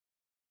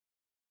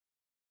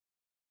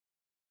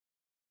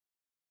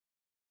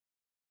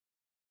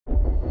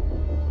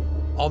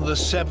On the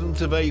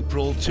 7th of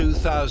April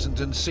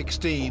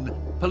 2016,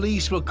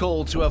 police were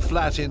called to a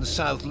flat in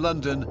South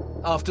London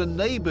after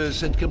neighbours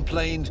had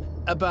complained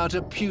about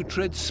a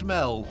putrid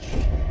smell.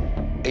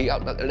 He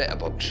opened up the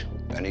letterbox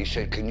and he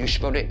said, "Can you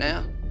smell it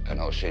now?"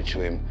 And I said to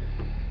him,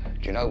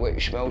 "Do you know what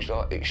it smells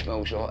like? It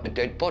smells like a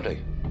dead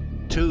body."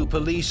 2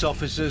 police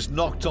officers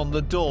knocked on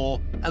the door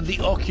and the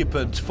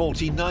occupant,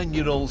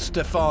 49-year-old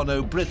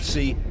Stefano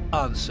Brizzi,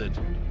 answered.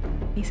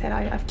 He said,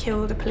 I've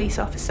killed a police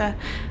officer.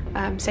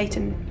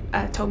 Satan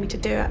told me to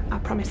do it. I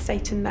promised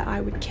Satan that I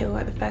would kill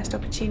at the first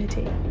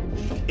opportunity.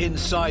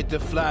 Inside the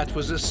flat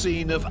was a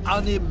scene of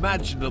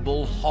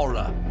unimaginable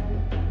horror.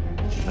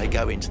 They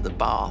go into the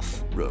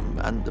bathroom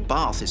and the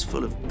bath is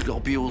full of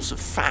globules of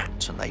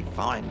fat and they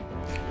find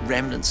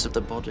remnants of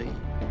the body.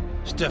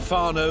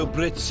 Stefano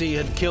Brizzi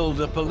had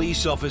killed a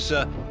police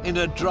officer in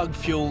a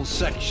drug-fueled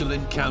sexual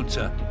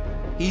encounter.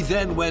 He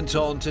then went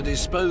on to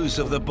dispose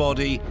of the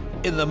body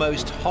in the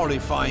most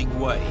horrifying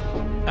way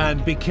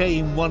and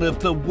became one of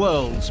the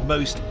world's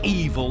most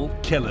evil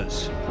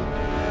killers.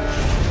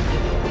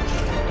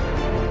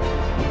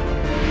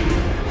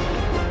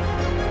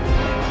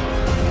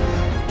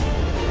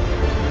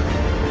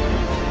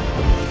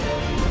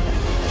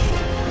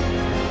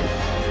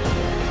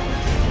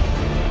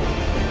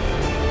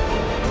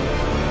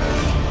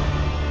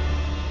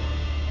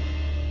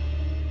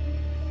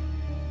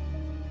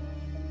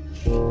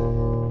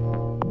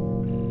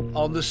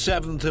 On the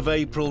 7th of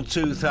April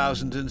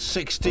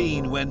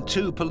 2016, when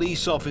 2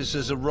 police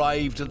officers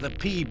arrived at the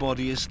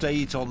Peabody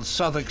estate on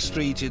Southwark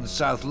Street in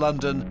South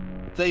London,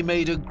 they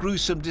made a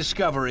gruesome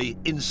discovery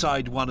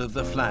inside one of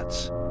the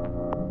flats.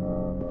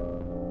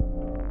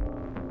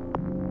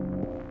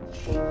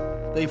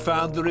 They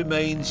found the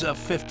remains of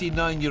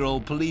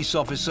 59-year-old police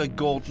officer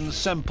Gordon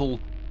Semple,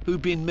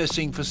 who'd been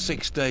missing for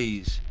 6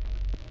 days.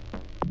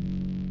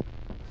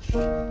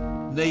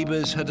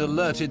 Neighbours had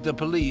alerted the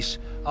police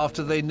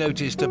after they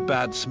noticed a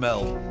bad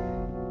smell.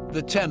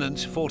 The tenant,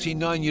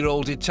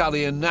 49-year-old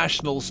Italian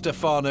national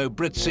Stefano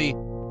Brizzi,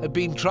 had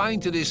been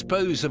trying to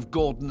dispose of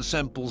Gordon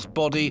Semple's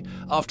body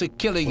after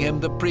killing him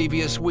the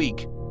previous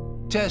week.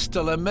 Tess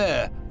de la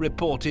Mer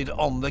reported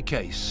on the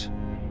case.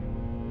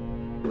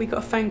 We got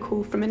a phone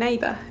call from a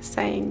neighbour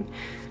saying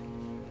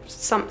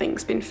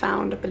something's been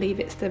found. I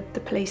believe it's the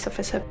police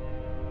officer.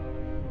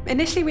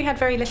 Initially, we had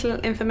very little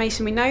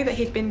information. We know that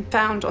he'd been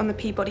found on the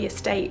Peabody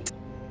estate.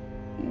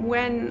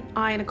 When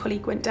I and a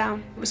colleague went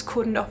down, it was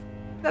cordoned off.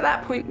 At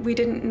that point, we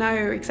didn't know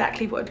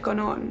exactly what had gone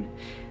on.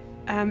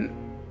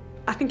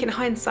 I think in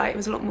hindsight, it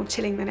was a lot more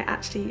chilling than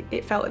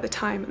it felt at the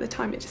time. At the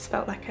time, it just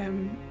felt like a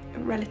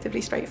relatively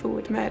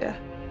straightforward murder.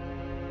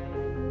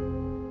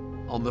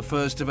 On the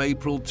 1st of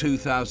April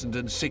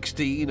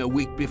 2016, a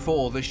week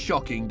before the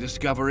shocking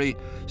discovery,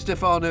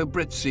 Stefano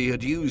Brizzi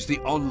had used the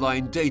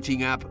online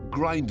dating app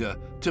Grindr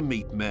to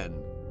meet men.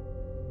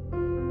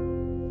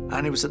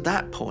 And it was at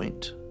that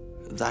point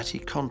that he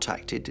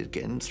contacted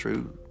again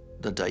through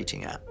the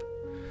dating app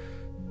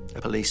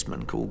a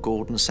policeman called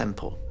Gordon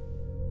Semple.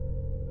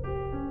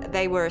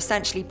 They were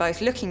essentially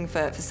both looking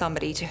for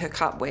somebody to hook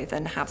up with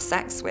and have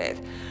sex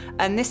with.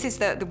 And this is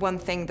the one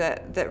thing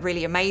that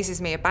really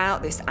amazes me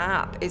about this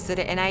app, is that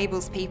it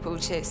enables people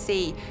to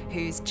see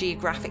who's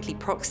geographically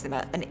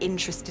proximate and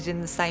interested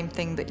in the same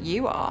thing that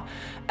you are.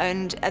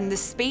 And the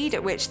speed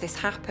at which this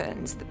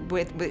happens,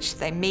 with which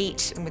they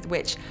meet and with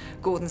which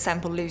Gordon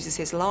Semple loses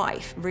his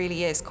life,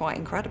 really is quite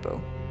incredible.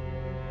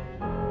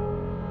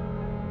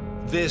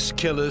 This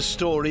killer's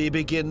story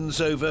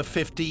begins over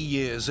 50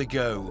 years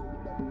ago.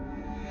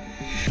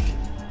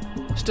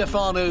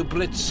 Stefano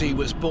Brizzi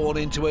was born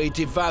into a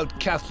devout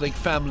Catholic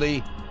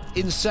family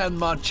in San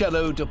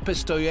Marcello de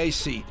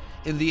Pistoiese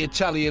in the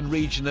Italian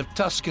region of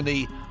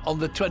Tuscany on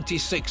the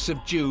 26th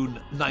of June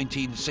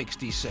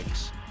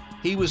 1966.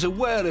 He was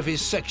aware of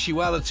his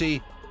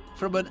sexuality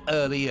from an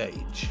early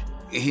age.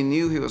 He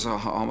knew he was a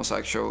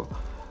homosexual,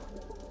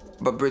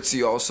 but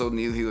Brizzi also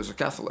knew he was a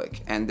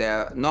Catholic, and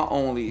that not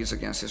only is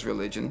against his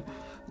religion,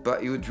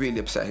 but it would really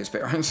upset his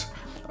parents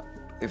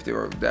if they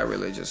were that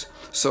religious.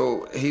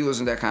 So he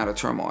was in that kind of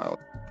turmoil.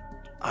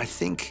 I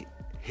think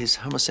his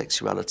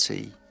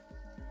homosexuality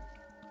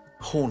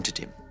haunted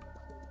him.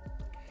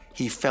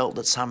 He felt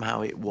that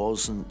somehow it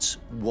wasn't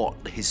what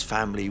his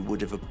family would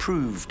have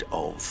approved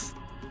of.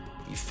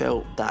 He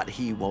felt that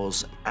he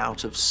was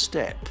out of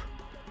step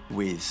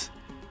with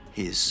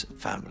his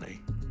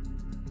family.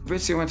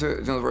 Brizzi went to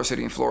the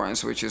university in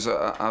Florence, which is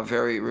a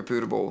very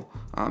reputable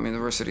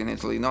university in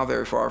Italy, not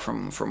very far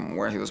from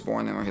where he was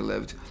born and where he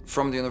lived.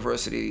 From the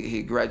university,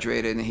 he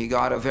graduated and he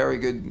got a very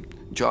good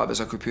job as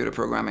a computer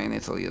programmer in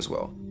Italy as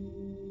well.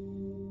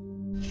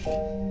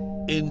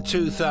 In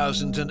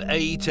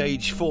 2008,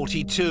 age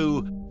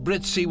 42,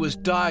 Brizzi was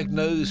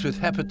diagnosed with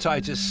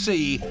hepatitis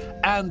C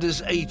and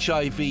as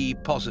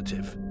HIV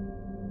positive.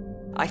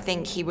 I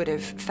think he would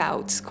have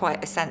felt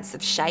quite a sense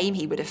of shame.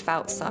 He would have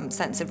felt some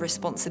sense of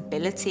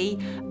responsibility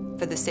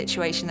for the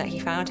situation that he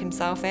found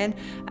himself in.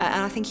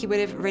 And I think he would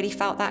have really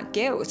felt that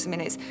guilt. I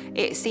mean,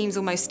 it seems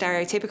almost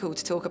stereotypical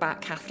to talk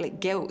about Catholic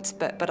guilt,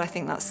 but I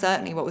think that's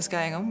certainly what was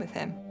going on with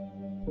him.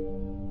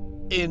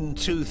 In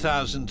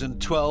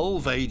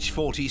 2012, age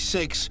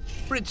 46,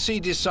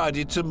 Brizzi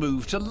decided to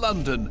move to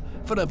London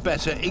for a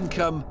better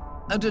income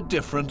and a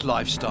different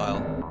lifestyle.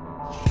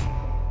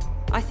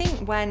 I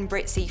think when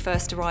Brizzi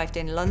first arrived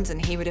in London,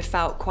 he would have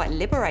felt quite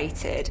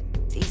liberated.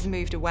 He's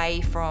moved away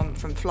from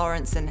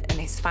Florence and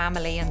his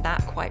family and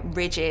that quite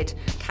rigid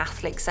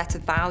Catholic set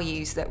of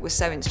values that was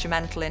so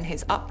instrumental in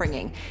his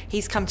upbringing.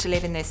 He's come to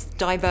live in this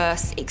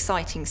diverse,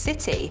 exciting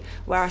city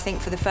where I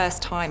think for the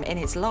first time in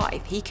his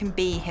life, he can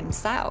be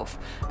himself.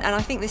 And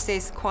I think this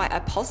is quite a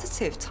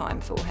positive time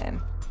for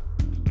him.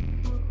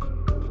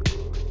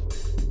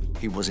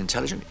 He was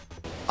intelligent,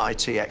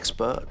 IT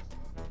expert,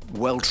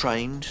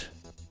 well-trained,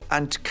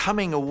 and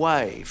coming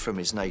away from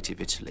his native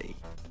Italy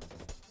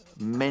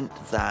meant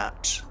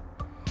that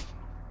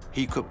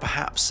he could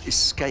perhaps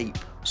escape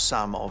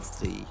some of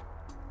the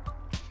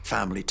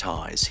family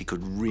ties. He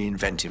could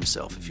reinvent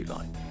himself, if you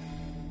like.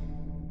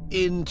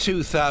 In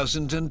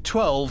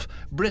 2012,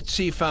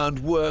 Brizzi found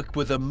work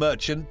with a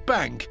merchant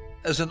bank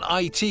as an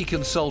IT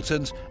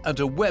consultant and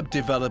a web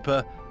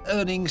developer,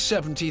 earning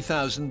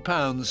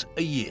 £70,000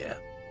 a year.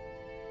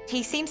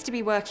 He seems to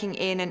be working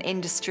in an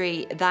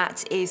industry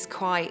that is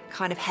quite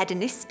kind of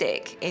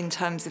hedonistic in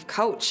terms of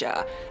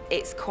culture.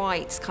 It's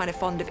quite kind of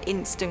fond of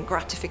instant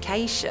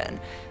gratification,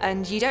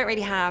 and you don't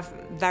really have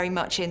very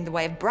much in the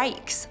way of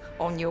breaks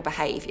on your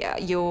behaviour.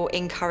 You're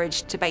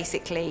encouraged to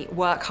basically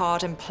work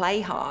hard and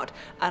play hard,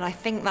 and I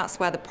think that's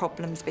where the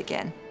problems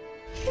begin.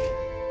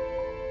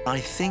 I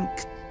think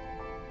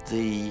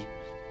the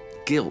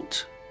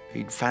guilt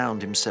he'd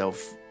found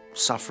himself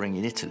suffering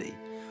in Italy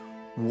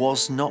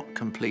was not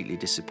completely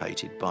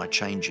dissipated by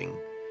changing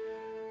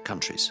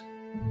countries.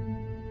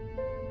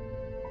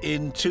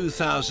 In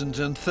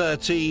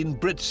 2013,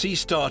 Brizzi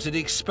started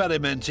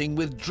experimenting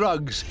with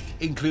drugs,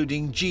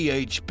 including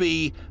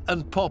GHB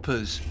and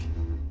poppers.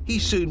 He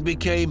soon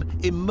became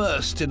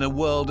immersed in a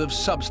world of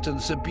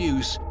substance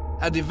abuse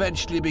and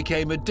eventually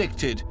became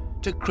addicted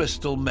to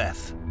crystal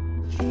meth.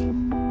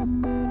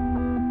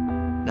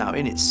 Now,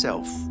 in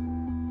itself,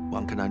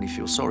 one can only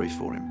feel sorry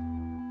for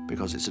him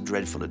because it's a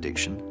dreadful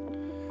addiction.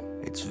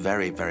 It's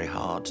very, very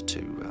hard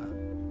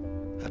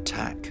to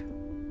attack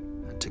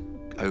and to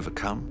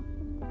overcome.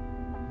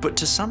 But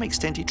to some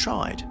extent, he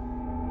tried.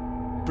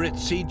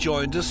 Brizzi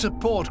joined a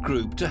support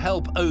group to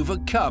help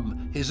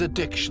overcome his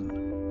addiction.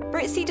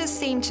 Brizzi does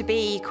seem to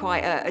be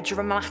quite a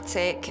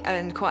dramatic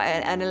and quite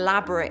an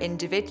elaborate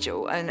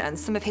individual, and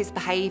some of his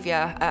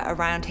behaviour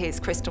around his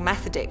crystal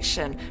meth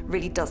addiction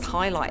really does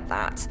highlight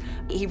that.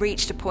 He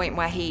reached a point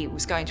where he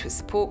was going to a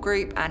support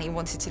group and he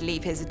wanted to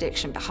leave his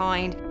addiction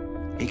behind.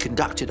 He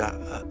conducted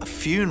a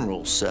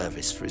funeral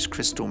service for his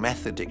crystal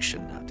meth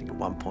addiction. I think at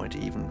one point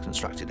he even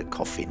constructed a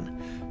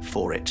coffin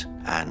for it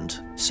and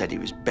said he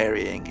was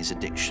burying his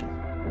addiction.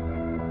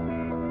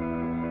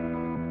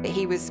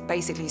 He was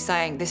basically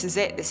saying, this is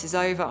it, this is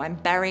over, I'm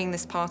burying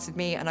this part of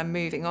me and I'm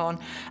moving on.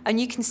 And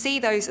you can see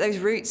those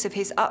roots of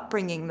his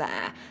upbringing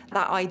there,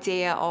 that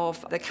idea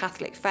of the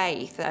Catholic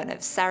faith and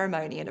of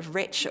ceremony and of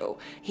ritual.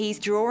 He's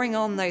drawing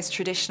on those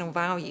traditional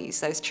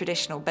values, those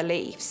traditional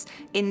beliefs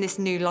in this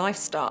new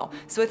lifestyle.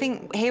 So I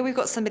think here we've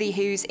got somebody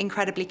who's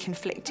incredibly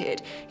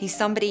conflicted. He's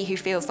somebody who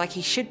feels like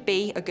he should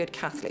be a good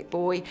Catholic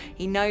boy.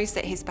 He knows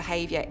that his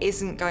behaviour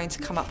isn't going to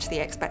come up to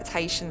the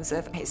expectations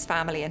of his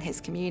family and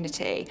his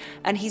community.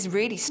 And he's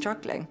really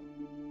struggling.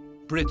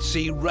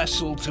 Brizzi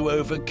wrestled to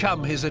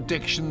overcome his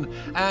addiction,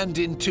 and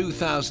in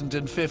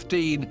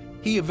 2015,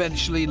 he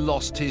eventually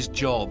lost his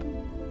job.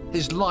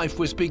 His life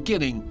was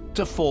beginning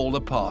to fall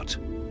apart.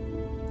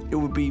 It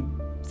would be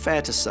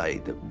fair to say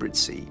that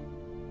Brizzi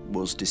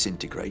was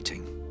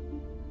disintegrating.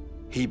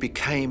 He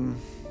became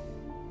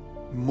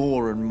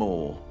more and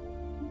more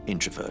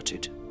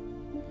introverted,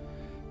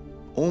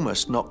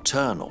 almost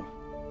nocturnal.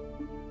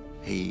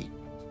 He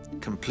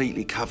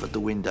completely covered the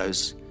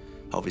windows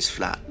of his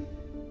flat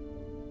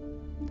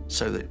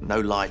so that no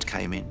light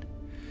came in.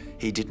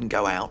 He didn't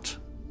go out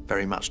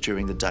very much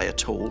during the day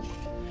at all.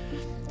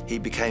 He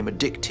became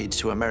addicted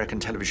to an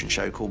American television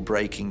show called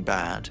Breaking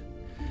Bad,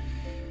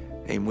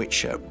 in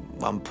which at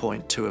one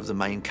point two of the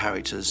main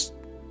characters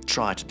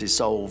try to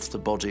dissolve the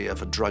body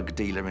of a drug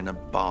dealer in a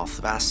bath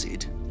of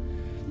acid,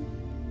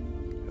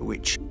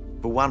 which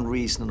for one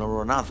reason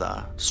or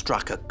another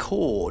struck a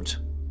chord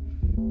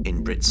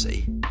in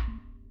Brizzi.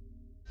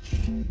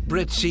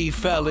 Brizzi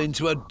fell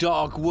into a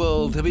dark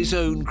world of his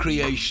own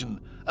creation,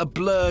 a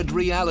blurred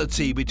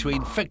reality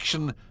between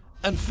fiction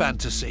and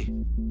fantasy.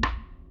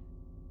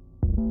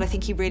 I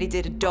think he really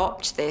did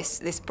adopt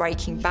this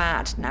Breaking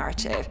Bad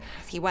narrative.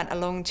 He went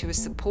along to a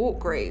support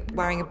group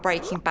wearing a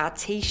Breaking Bad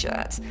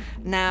t-shirt.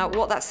 Now,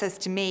 what that says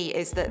to me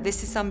is that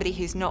this is somebody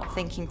who's not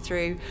thinking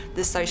through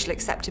the social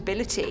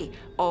acceptability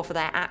of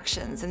their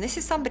actions, and this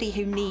is somebody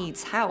who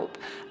needs help.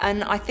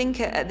 And I think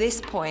at this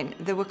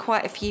point, there were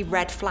quite a few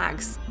red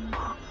flags.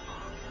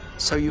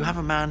 So you have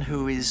a man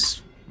who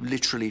is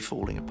literally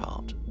falling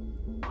apart,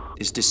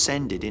 is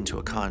descended into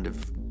a kind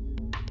of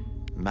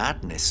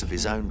madness of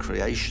his own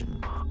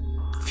creation,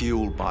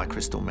 fueled by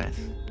crystal meth,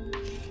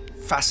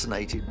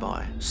 fascinated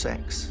by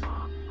sex,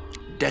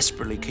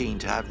 desperately keen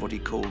to have what he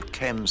called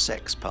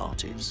chem-sex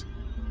parties.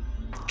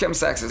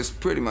 Chemsex is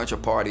pretty much a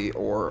party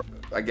or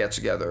a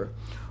get-together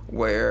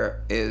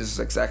where is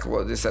exactly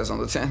what this says on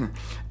the tin.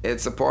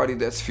 It's a party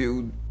that's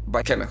fueled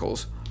by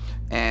chemicals,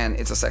 and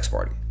it's a sex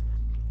party.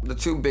 The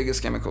two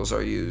biggest chemicals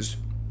are used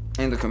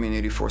in the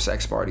community for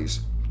sex parties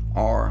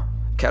are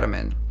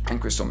ketamine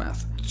and crystal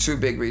meth. Two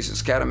big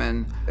reasons.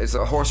 Ketamine is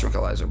a horse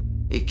tranquilizer.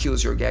 It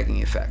kills your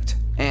gagging effect.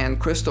 And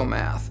crystal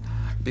meth,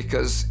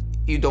 because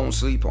you don't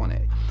sleep on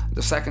it.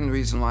 The second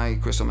reason why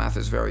crystal meth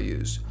is very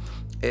used,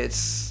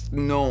 it's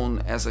known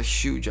as a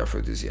huge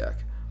aphrodisiac.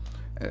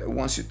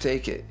 Once you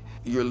take it,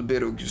 your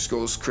libido just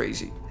goes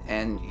crazy,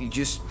 and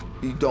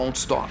you don't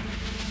stop.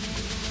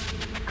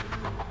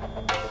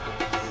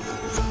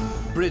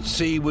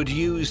 Brizzi would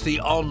use the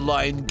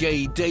online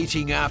gay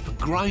dating app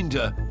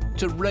Grindr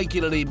to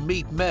regularly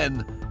meet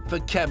men for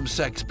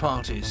chemsex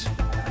parties.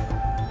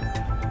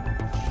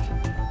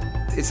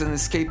 It's an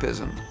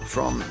escapism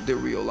from the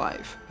real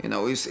life. You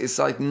know, it's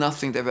like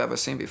nothing they've ever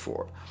seen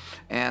before.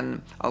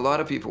 And a lot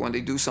of people, when they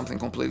do something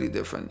completely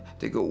different,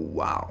 they go,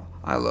 wow,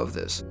 I love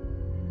this.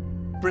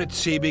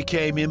 Brizzi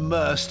became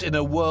immersed in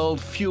a world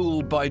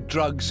fueled by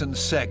drugs and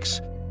sex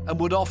and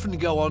would often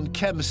go on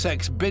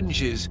chemsex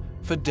binges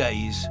for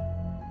days.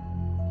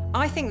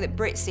 I think that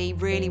Brizzi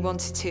really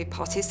wanted to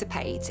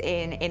participate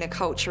in a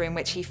culture in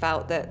which he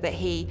felt that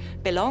he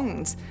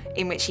belonged,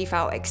 in which he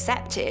felt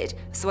accepted.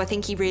 So I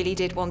think he really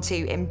did want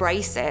to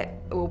embrace it,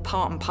 all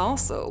part and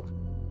parcel.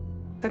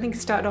 I think it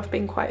started off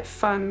being quite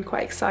fun,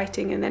 quite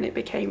exciting, and then it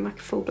became like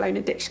a full-blown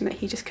addiction that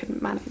he just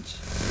couldn't manage.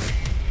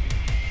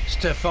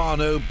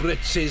 Stefano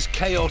Brizzi's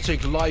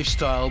chaotic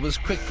lifestyle was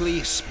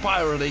quickly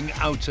spiralling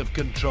out of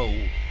control.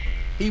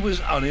 He was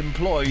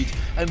unemployed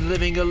and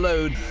living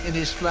alone in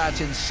his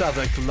flat in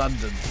Southwark,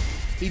 London.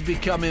 He'd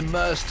become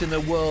immersed in a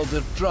world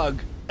of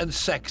drug and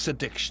sex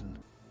addiction.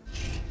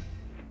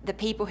 The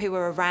people who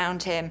are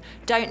around him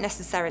don't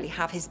necessarily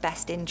have his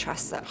best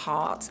interests at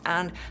heart,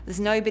 and there's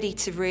nobody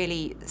to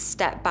really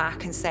step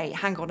back and say,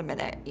 hang on a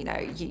minute, you know,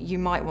 you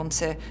might want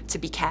to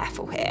be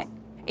careful here.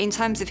 In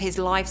terms of his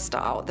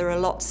lifestyle, there are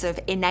lots of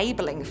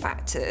enabling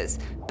factors,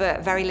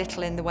 but very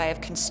little in the way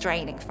of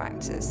constraining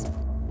factors.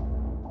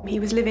 He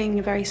was living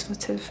a very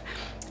sort of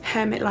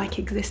hermit-like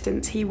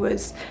existence. He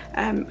was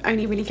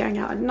only really going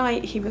out at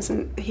night. He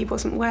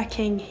wasn't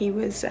working. He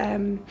was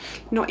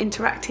not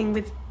interacting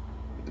with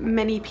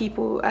many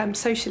people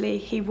socially.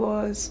 He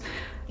was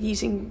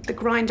using the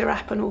Grindr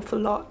app an awful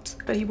lot,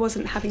 but he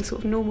wasn't having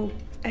sort of normal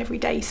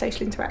everyday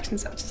social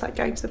interactions such as like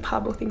going to the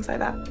pub or things like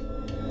that.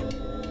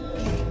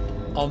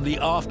 On the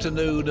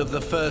afternoon of the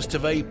 1st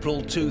of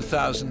April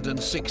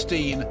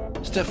 2016,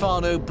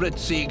 Stefano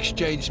Brizzi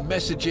exchanged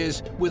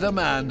messages with a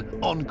man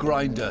on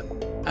Grindr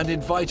and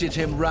invited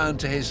him round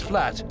to his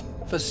flat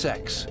for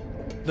sex.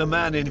 The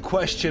man in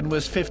question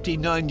was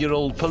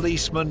 59-year-old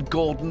policeman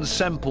Gordon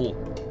Semple.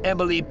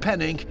 Emily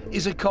Penning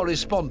is a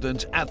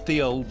correspondent at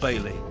the Old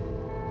Bailey.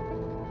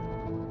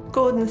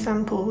 Gordon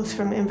Semple was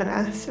from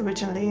Inverness,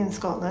 originally in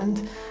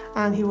Scotland,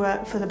 and he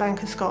worked for the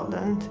Bank of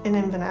Scotland in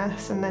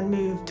Inverness and then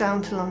moved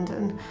down to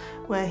London,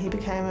 where he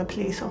became a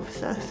police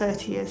officer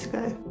 30 years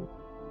ago.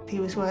 He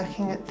was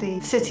working at the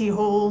City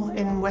Hall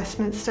in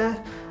Westminster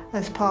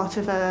as part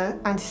of an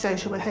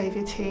antisocial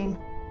behaviour team.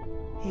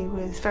 He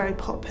was very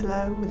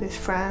popular with his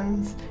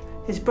friends.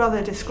 His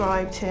brother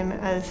described him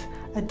as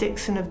a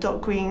Dixon of Dock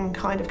Green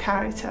kind of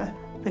character,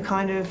 the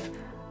kind of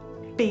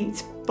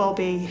beat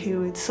Bobby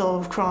who would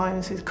solve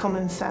crimes with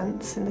common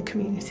sense in the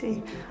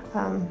community.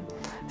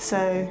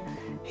 So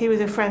he was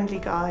a friendly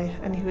guy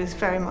and he was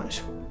very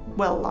much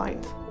well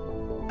liked.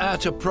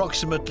 At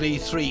approximately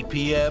 3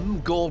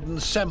 p.m, Gordon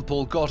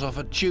Semple got off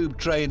a tube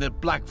train at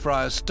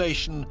Blackfriars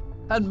Station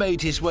and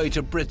made his way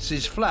to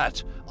Brizzi's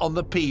flat on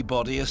the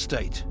Peabody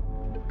estate.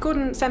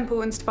 Gordon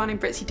Semple and Stefano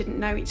Brizzi didn't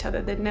know each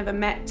other. They'd never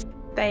met.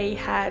 They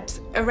had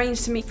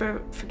arranged to meet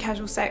for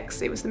casual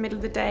sex. It was the middle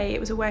of the day, it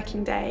was a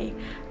working day.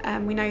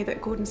 We know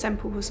that Gordon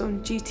Semple was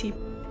on duty.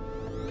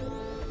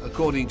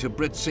 According to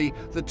Brizzi,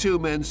 the two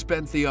men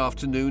spent the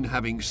afternoon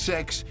having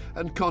sex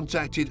and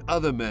contacted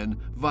other men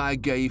via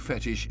gay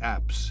fetish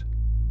apps.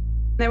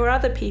 There were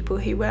other people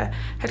who had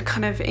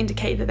kind of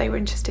indicated that they were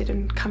interested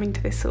in coming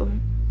to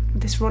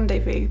this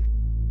rendezvous.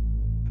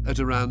 At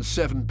around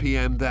 7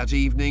 p.m. that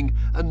evening,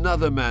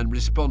 another man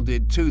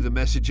responded to the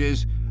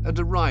messages and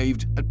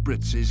arrived at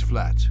Brizzi's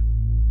flat.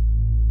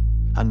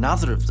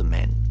 Another of the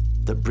men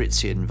that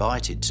Brizzi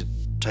invited to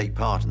take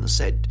part in the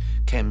said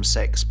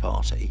chem-sex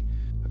party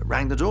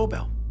rang the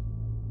doorbell.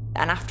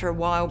 And after a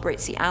while,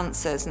 Brizzi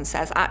answers and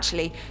says,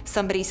 actually,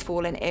 somebody's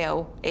fallen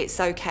ill. It's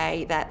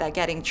okay, that they're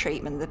getting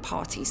treatment, the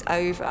party's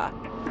over.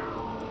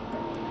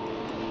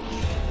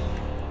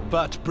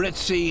 But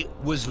Brizzi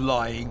was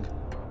lying.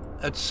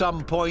 At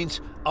some point,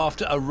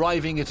 after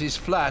arriving at his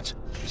flat,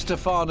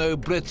 Stefano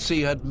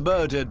Brizzi had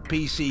murdered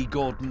PC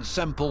Gordon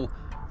Semple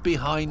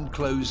behind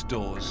closed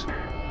doors.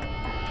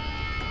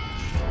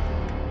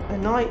 The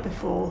night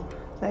before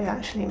they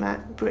actually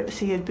met,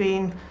 Brizzi had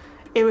been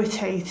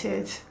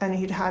irritated, and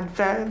he'd had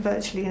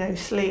virtually no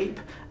sleep,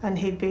 and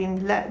he'd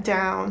been let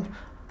down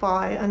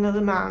by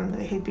another man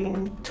that he'd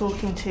been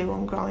talking to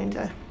on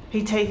Grindr.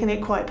 He'd taken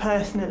it quite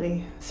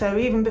personally, so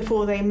even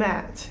before they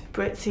met,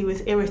 Brizzi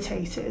was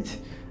irritated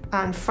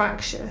and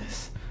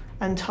fractious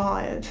and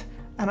tired,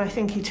 and I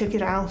think he took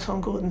it out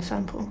on Gordon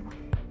Semple.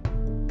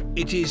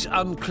 It is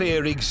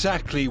unclear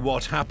exactly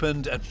what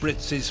happened at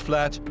Brizzi's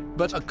flat,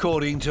 but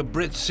according to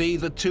Brizzi,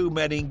 the two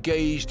men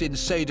engaged in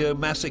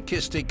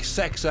sadomasochistic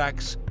sex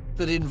acts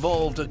that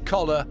involved a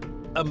collar,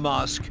 a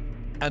mask,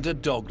 and a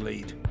dog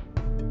lead.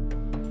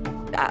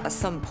 At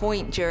some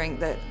point during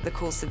the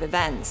course of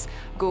events,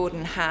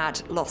 Gordon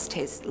had lost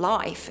his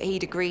life.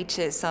 He'd agreed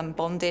to some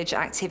bondage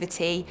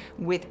activity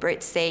with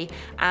Brizzi,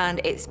 and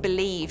it's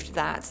believed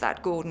that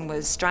Gordon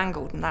was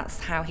strangled, and that's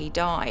how he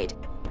died.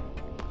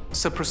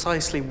 So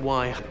precisely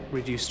why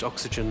reduced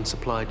oxygen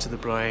supplied to the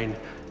brain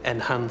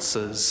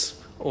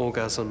enhances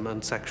orgasm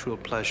and sexual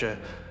pleasure,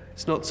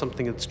 it's not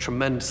something that's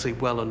tremendously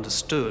well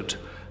understood,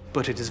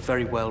 but it is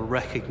very well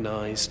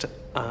recognised,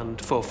 and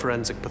for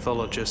forensic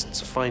pathologists,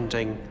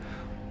 finding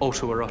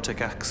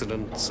autoerotic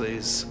accidents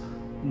is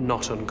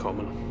not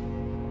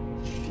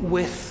uncommon.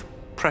 With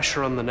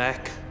pressure on the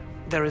neck,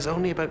 there is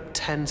only about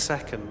 10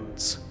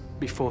 seconds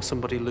before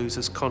somebody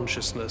loses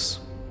consciousness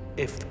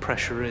if the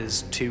pressure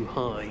is too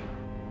high.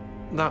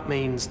 That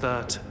means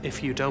that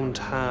if you don't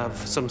have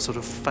some sort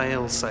of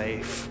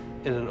fail-safe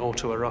in an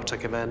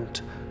autoerotic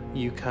event,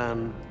 you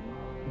can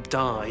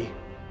die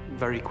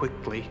very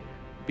quickly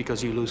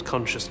because you lose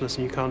consciousness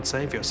and you can't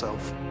save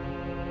yourself.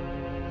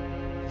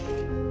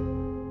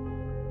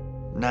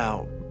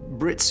 Now,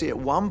 Brizzi at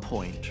one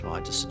point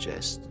tried to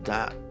suggest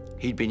that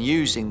he'd been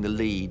using the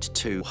lead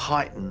to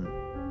heighten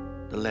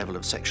the level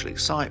of sexual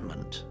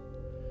excitement,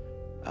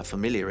 a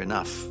familiar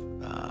enough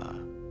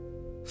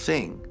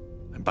thing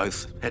in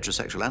both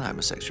heterosexual and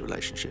homosexual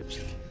relationships.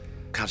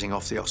 Cutting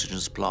off the oxygen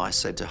supply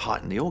said to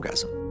heighten the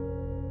orgasm.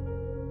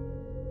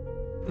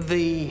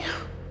 The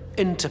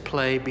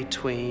interplay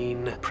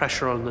between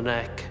pressure on the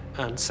neck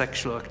and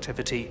sexual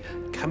activity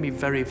can be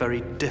very,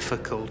 very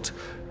difficult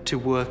to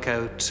work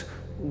out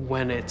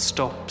when it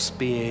stops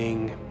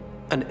being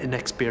an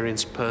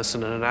inexperienced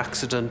person and an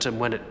accident and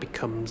when it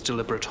becomes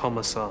deliberate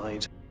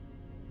homicide.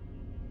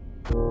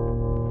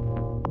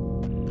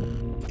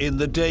 In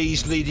the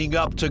days leading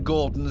up to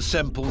Gordon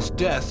Semple's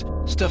death,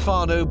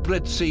 Stefano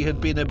Brizzi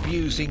had been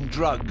abusing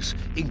drugs,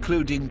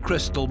 including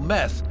crystal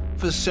meth,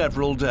 for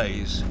several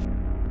days.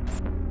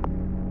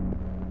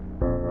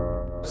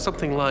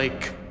 Something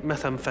like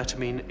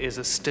methamphetamine is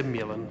a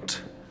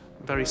stimulant.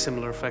 Very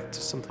similar effect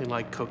to something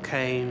like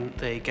cocaine.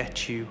 They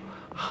get you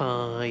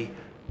high,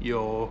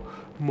 you're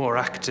more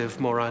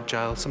active, more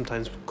agile,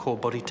 sometimes core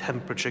body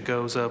temperature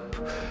goes up.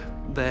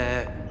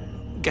 They're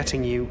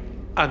getting you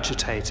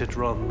agitated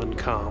rather than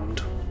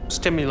calmed.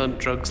 Stimulant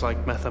drugs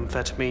like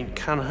methamphetamine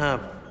can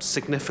have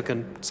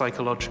significant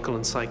psychological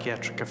and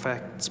psychiatric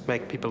effects,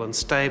 make people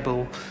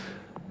unstable,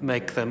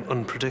 make them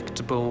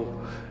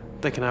unpredictable.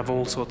 They can have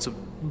all sorts of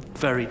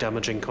very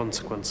damaging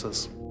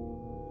consequences.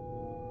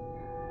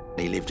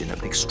 He lived in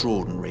an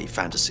extraordinary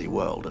fantasy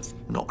world of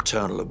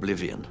nocturnal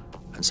oblivion,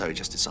 and so he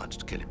just decided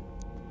to kill him.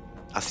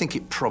 I think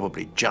it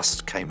probably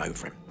just came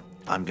over him.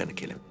 I'm going to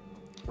kill him.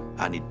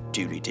 And he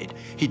duly did.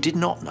 He did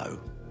not know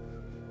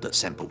that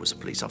Semple was a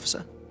police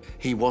officer.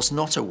 He was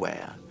not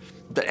aware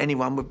that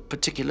anyone would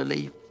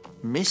particularly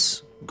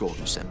miss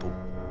Gordon Semple.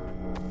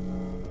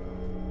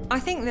 I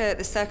think that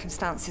the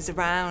circumstances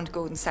around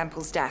Gordon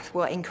Semple's death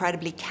were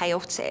incredibly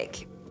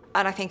chaotic.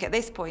 And I think at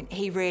this point,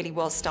 he really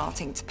was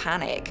starting to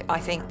panic. I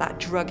think that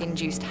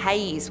drug-induced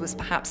haze was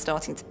perhaps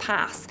starting to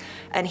pass,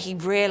 and he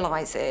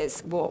realises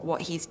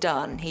what he's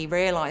done. He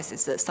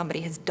realises that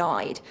somebody has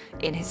died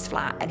in his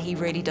flat, and he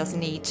really does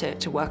need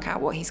to work out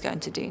what he's going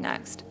to do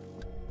next.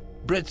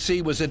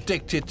 Brizzi was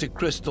addicted to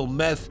crystal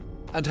meth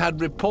and had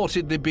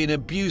reportedly been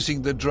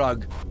abusing the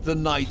drug the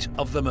night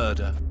of the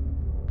murder.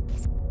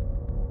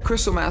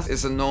 Crystal meth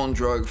is a known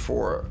drug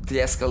for the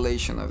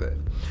escalation of it.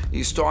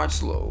 You start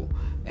slow,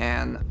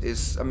 and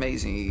it's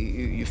amazing.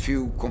 You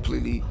feel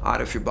completely out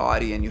of your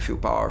body and you feel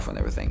powerful and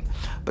everything.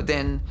 But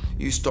then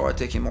you start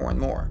taking more and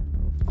more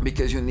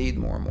because you need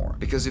more and more,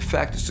 because the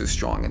effect is too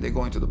strong and they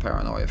go into the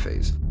paranoia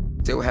phase.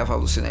 They will have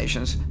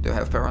hallucinations, they'll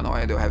have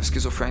paranoia, they'll have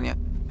schizophrenia.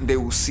 They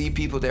will see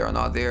people that are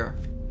not there.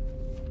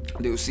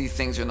 They will see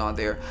things that are not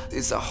there.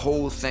 It's a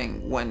whole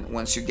thing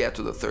once you get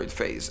to the third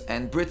phase,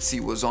 and Brizzi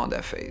was on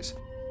that phase.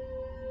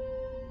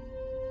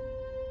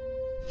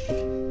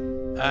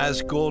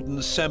 As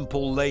Gordon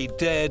Semple lay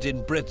dead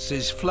in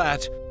Brizzi's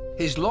flat,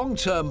 his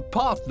long-term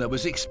partner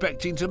was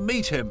expecting to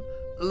meet him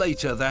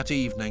later that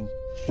evening.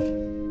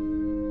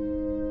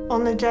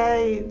 On the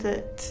day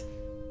that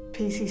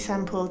PC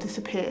Semple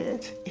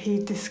disappeared, he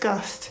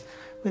discussed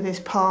with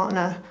his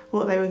partner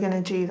what they were going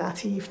to do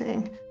that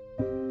evening.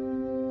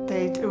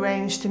 They'd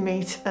arranged to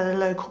meet at a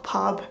local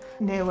pub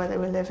near where they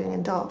were living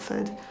in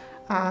Dartford,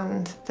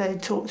 and they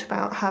talked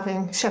about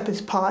having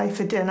shepherd's pie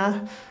for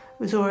dinner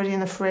was already in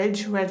the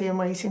fridge, ready and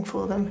waiting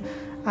for them.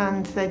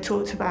 And they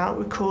talked about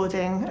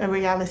recording a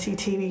reality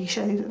TV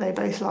show that they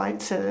both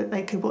liked so that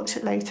they could watch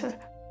it later.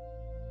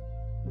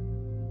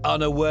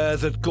 Unaware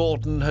that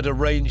Gordon had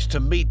arranged to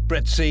meet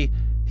Brizzi,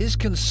 his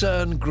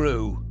concern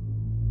grew.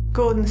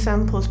 Gordon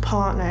Semple's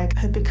partner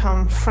had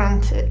become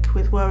frantic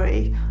with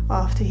worry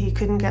after he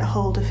couldn't get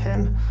hold of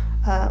him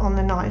on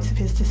the night of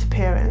his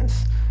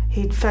disappearance.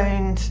 He'd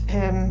phoned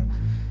him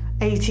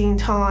 18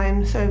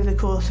 times over the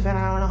course of an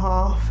hour and a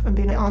half and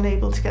been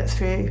unable to get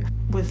through,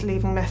 was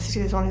leaving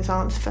messages on his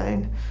aunt's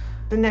phone.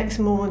 The next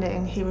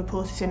morning, he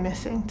reported him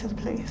missing to the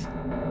police.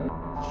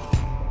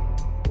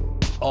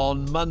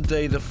 On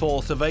Monday, the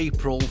 4th of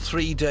April,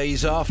 3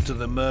 days after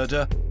the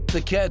murder,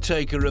 the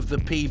caretaker of the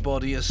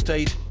Peabody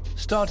estate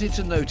started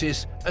to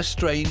notice a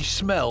strange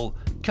smell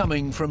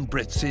coming from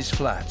Brizzi's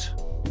flat.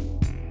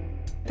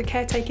 The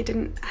caretaker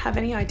didn't have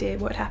any idea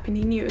what happened.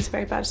 He knew it was a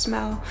very bad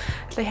smell.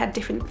 They had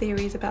different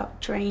theories about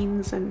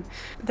drains, and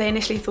they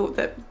initially thought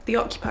that the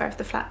occupier of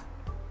the flat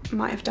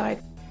might have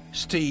died.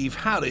 Steve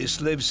Harris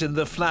lives in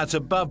the flat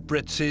above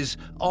Brizzi's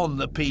on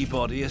the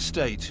Peabody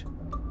estate.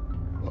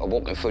 I'm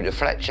walking through the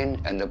flats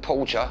and the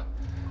porter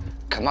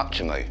come up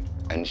to me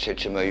and said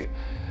to me,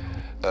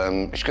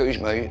 excuse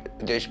me,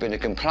 there's been a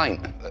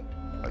complaint.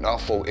 And I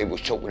thought he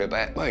was talking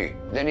about me.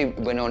 Then he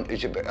went on,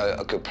 it's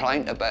a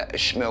complaint about a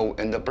smell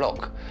in the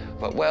block.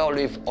 But where I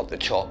live at the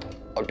top,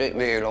 I didn't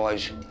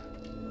realise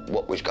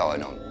what was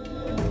going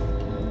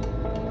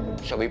on.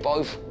 So we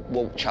both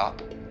walked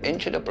up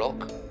into the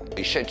block.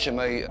 He said to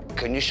me,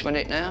 can you smell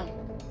it now?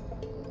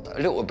 A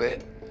little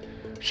bit.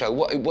 So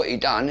what he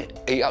done,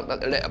 he opened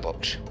up the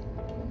letterbox.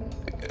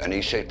 And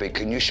he said to me,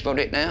 can you smell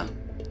it now?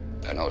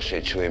 And I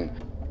said to him,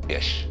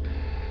 yes.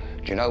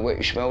 Do you know what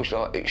it smells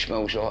like? It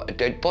smells like a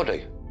dead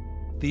body.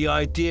 The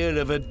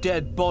idea of a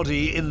dead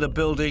body in the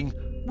building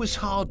was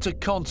hard to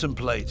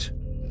contemplate.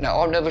 Now,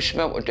 I've never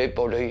smelt a dead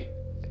body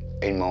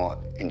in my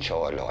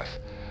entire life.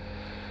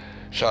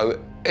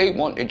 So he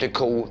wanted to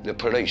call the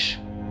police.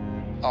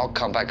 I'll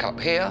come back up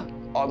here,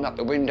 I'm up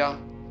the window,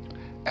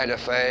 had a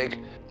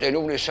fag. Then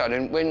all of a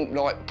sudden, when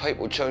like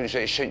people turn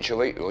their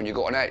central heater on, you've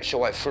got an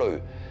outside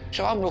flue.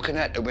 So I'm looking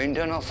out the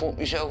window and I thought to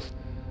myself,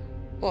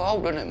 well,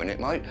 hold on a minute,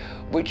 mate.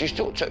 We just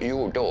knocked at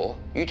your door,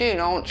 you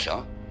didn't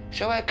answer,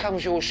 so how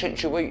comes your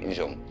central heating's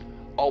on?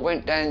 I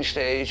went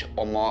downstairs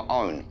on my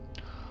own.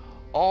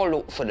 I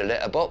looked for the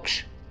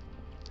letterbox.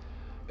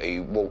 He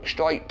walked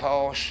straight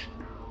past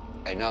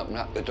and opened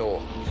up the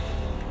door.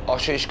 I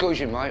said, excuse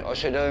me, mate. I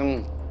said,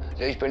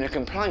 there's been a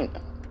complaint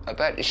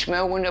about the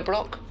smell in the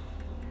block.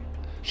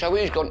 So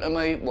he's gone to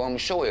me, well, I'm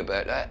sorry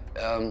about that.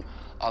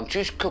 I'm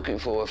just cooking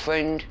for a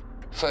friend.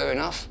 Fair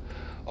enough.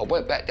 I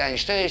went back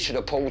downstairs to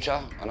the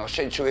porter and I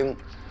said to him,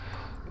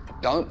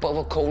 don't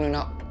bother calling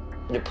up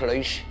the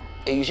police,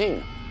 he's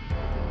in.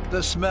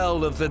 The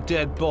smell of the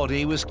dead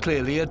body was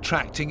clearly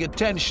attracting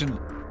attention,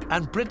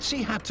 and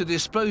Brizzi had to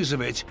dispose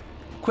of it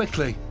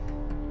quickly.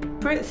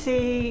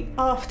 Brizzi,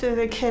 after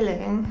the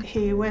killing,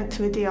 he went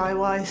to a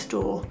DIY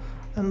store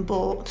and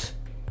bought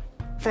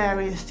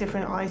various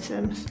different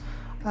items,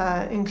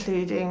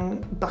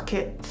 including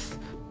buckets,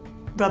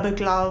 rubber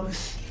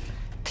gloves,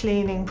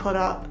 cleaning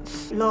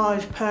products,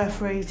 large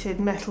perforated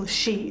metal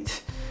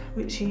sheet,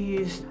 which he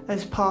used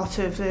as part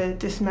of the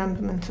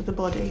dismemberment of the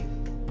body.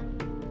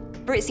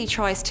 Brizzi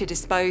tries to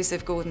dispose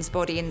of Gordon's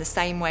body in the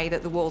same way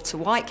that the Walter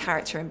White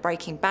character in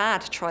Breaking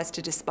Bad tries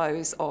to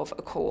dispose of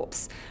a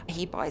corpse.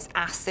 He buys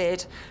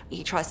acid,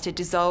 he tries to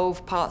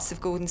dissolve parts of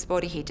Gordon's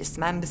body, he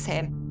dismembers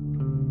him.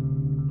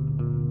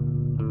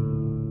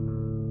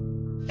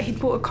 He'd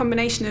bought a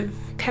combination of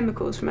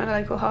chemicals from a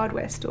local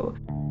hardware store.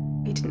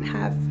 He didn't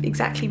have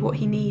exactly what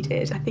he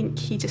needed. I think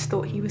he just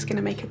thought he was going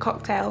to make a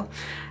cocktail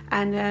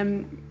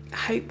and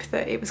hope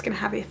that it was going to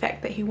have the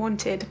effect that he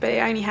wanted, but it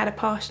only had a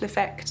partial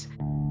effect.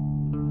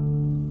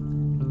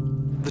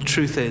 The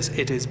truth is,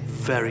 it is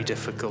very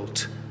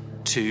difficult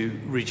to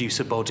reduce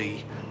a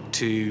body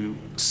to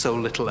so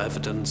little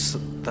evidence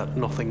that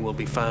nothing will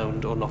be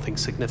found or nothing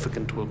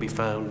significant will be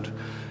found.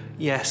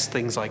 Yes,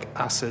 things like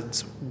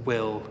acids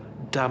will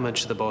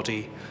damage the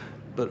body,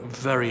 but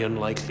very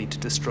unlikely to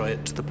destroy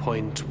it to the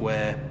point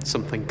where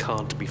something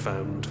can't be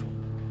found.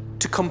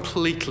 To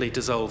completely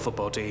dissolve a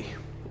body,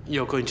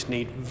 you're going to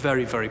need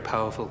very, very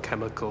powerful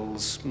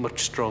chemicals,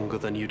 much stronger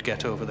than you'd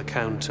get over the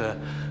counter,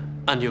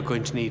 and you're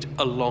going to need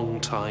a long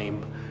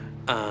time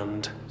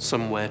and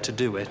somewhere to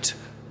do it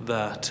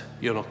that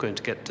you're not going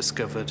to get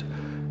discovered.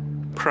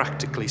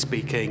 Practically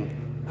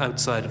speaking,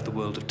 outside of the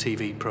world of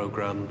TV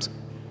programs,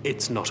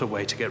 it's not a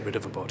way to get rid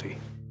of a body.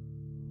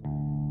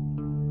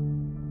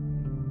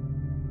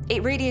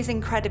 It really is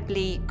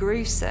incredibly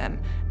gruesome,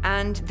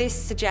 and this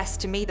suggests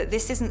to me that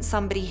this isn't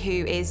somebody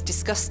who is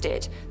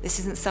disgusted. This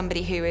isn't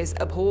somebody who is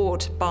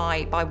abhorred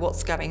by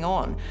what's going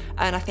on.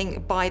 And I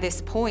think by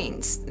this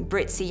point,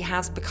 Brizzi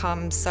has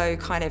become so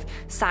kind of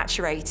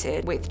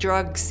saturated with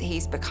drugs,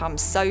 he's become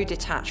so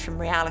detached from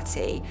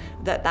reality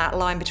that that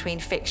line between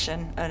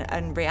fiction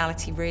and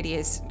reality really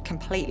is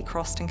completely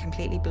crossed and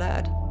completely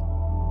blurred.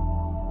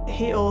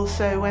 He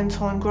also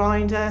went on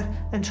Grindr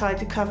and tried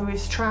to cover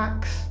his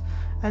tracks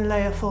and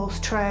lay a false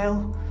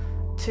trail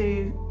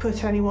to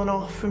put anyone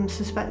off from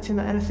suspecting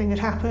that anything had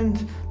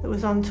happened that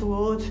was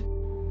untoward.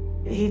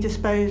 He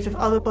disposed of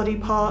other body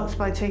parts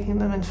by taking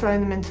them and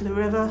throwing them into the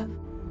river.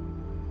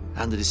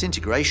 And the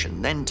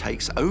disintegration then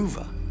takes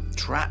over,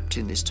 trapped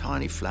in this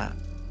tiny flat,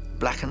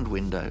 blackened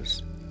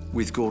windows,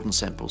 with Gordon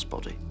Semple's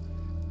body.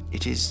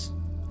 It is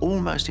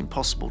almost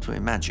impossible to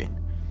imagine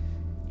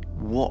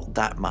what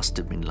that must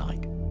have been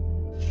like.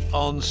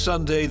 On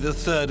Sunday, the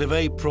 3rd of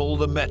April,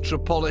 the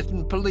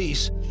Metropolitan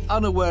Police,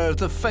 unaware of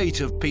the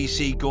fate of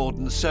PC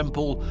Gordon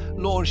Semple,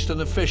 launched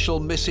an official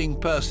missing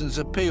persons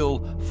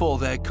appeal for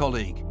their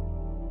colleague.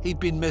 He'd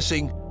been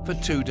missing for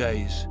 2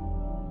 days.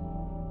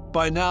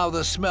 By now,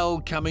 the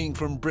smell coming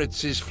from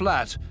Britz's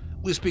flat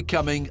was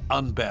becoming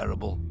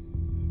unbearable.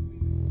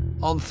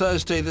 On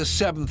Thursday, the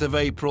 7th of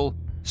April,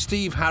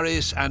 Steve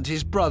Harris and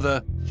his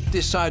brother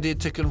decided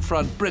to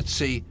confront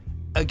Brizzi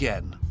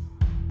again.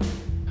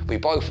 We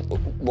both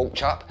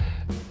walked up.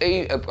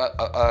 He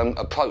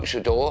approached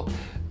the door.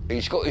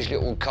 He's got his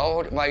little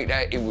card, made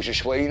out he was a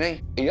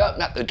Sweeney. He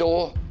opened up the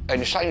door,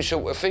 and the same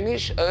sort of thing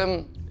is,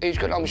 he's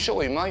going, "I'm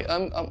sorry, mate,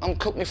 I'm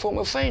cooking for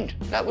my friend."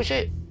 That was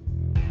it.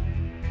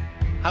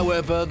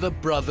 However, the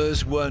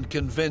brothers weren't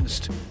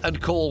convinced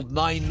and called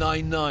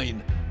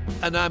 999.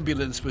 An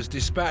ambulance was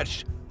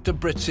dispatched to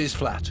Britz's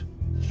flat.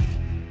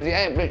 The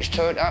ambulance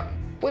turned up.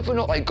 Whether or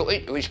not they got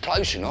into his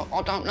place or not,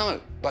 I don't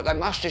know. But they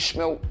must have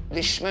smelled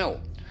this smell.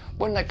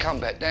 When they come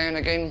back down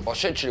again, I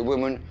said to the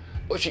woman,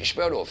 "What's it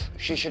smelled of?"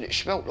 She said, it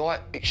smells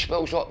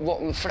like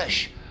rotten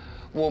flesh."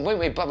 Well, when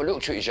my brother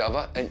looked at each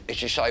other, and it's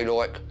to say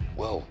like,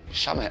 well,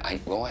 something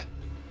ain't right.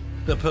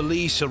 The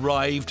police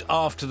arrived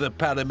after the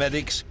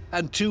paramedics,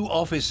 and 2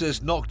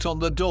 officers knocked on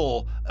the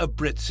door of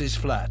Britz's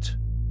flat.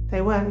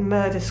 They weren't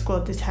murder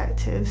squad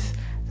detectives,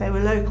 they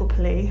were local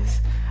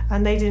police,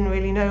 and they didn't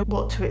really know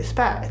what to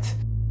expect.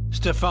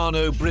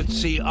 Stefano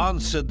Brizzi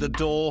answered the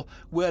door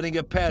wearing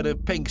a pair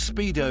of pink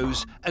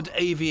Speedos and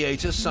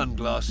aviator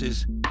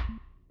sunglasses.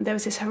 There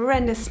was this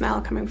horrendous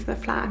smell coming from the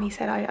flat, and he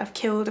said, I've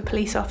killed a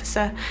police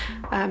officer.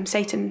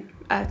 Satan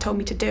told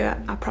me to do it.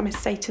 I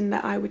promised Satan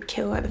that I would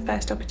kill at the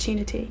first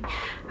opportunity.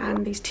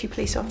 And these 2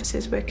 police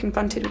officers were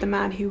confronted with a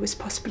man who was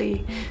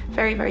possibly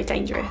very, very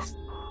dangerous.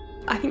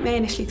 I think they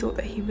initially thought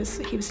that he was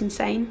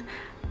insane,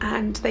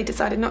 and they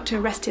decided not to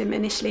arrest him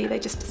initially. They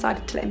just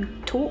decided to let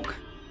him talk.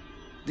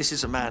 This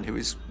is a man who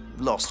has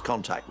lost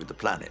contact with the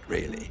planet,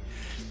 really.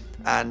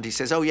 And he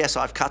says, "Oh yes,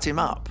 I've cut him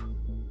up.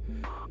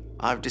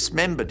 I've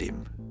dismembered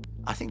him."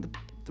 I think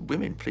the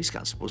women police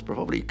constables were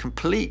probably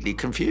completely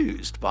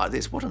confused by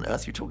this. What on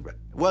earth are you talking about?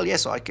 "Well,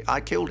 yes,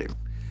 I killed him."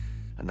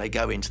 And they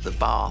go into the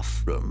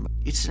bathroom.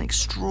 It's an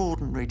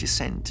extraordinary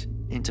descent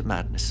into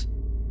madness.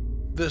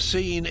 The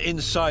scene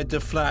inside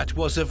the flat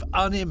was of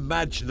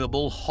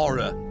unimaginable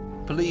horror.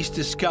 Police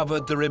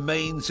discovered the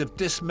remains of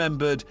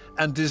dismembered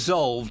and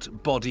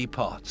dissolved body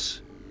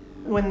parts.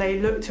 When they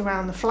looked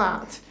around the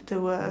flat,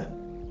 there were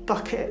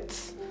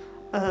buckets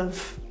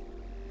of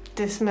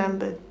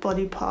dismembered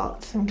body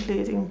parts,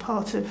 including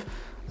part of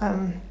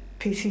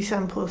PC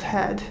Semple's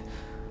head.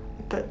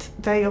 But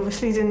they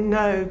obviously didn't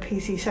know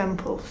PC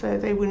Semple, so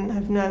they wouldn't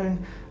have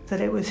known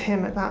that it was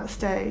him at that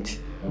stage.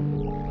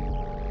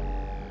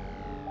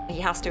 He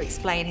has to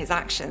explain his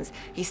actions.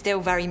 He's still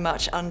very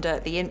much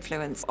under the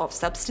influence of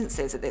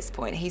substances at this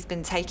point. He's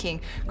been taking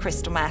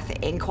crystal meth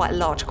in quite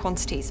large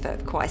quantities for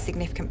quite a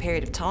significant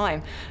period of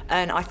time.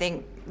 And I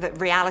think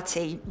that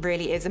reality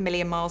really is a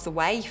million miles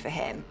away for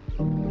him.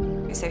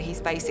 So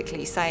he's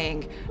basically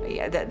saying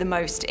that the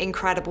most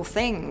incredible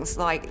things,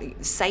 like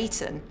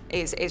Satan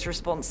is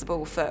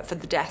responsible for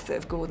the death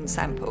of Gordon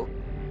Semple.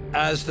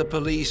 As the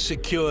police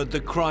secured the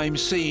crime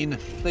scene,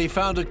 they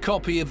found a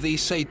copy of the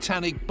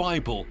Satanic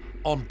Bible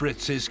on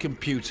Britz's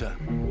computer.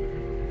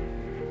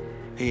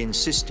 He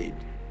insisted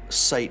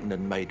Satan had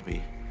made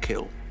me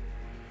kill.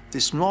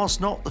 This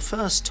was not the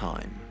first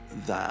time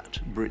that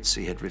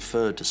Brizzi had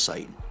referred to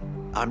Satan.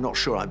 I'm not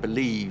sure I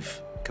believe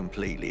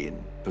completely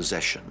in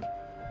possession,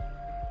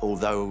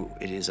 although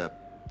it is a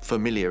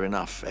familiar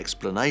enough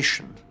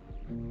explanation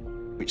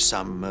which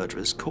some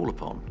murderers call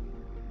upon.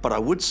 But I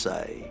would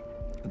say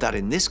that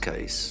in this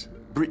case,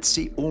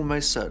 Brizzi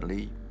almost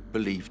certainly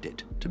believed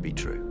it to be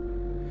true.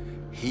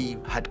 He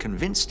had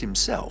convinced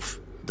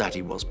himself that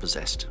he was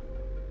possessed,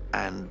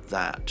 and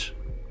that,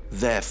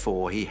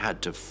 therefore, he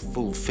had to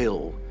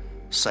fulfill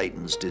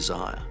Satan's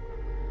desire.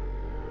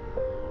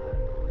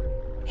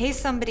 He's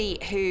somebody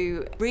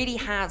who really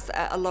has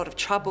a lot of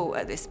trouble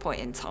at this point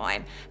in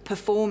time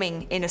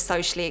performing in a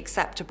socially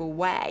acceptable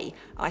way.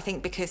 I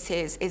think because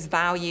his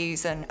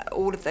values and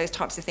all of those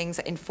types of things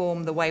that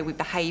inform the way we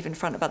behave in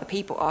front of other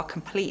people are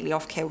completely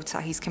off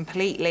kilter. He's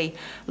completely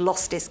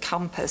lost his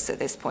compass at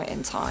this point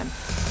in time.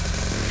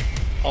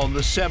 On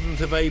the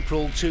 7th of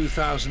April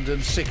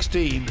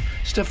 2016,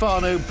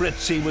 Stefano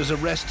Brizzi was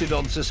arrested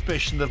on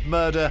suspicion of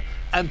murder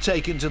and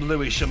taken to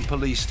Lewisham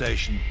police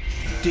station.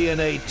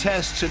 DNA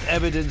tests and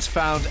evidence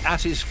found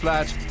at his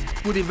flat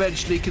would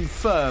eventually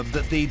confirm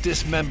that the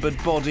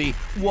dismembered body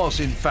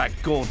was in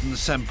fact Gordon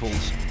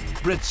Semple's.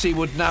 Brizzi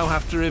would now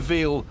have to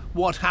reveal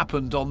what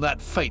happened on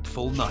that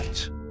fateful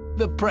night.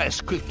 The press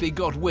quickly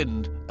got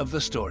wind of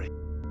the story.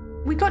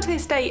 We got to the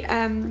estate,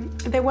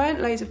 there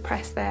weren't loads of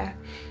press there.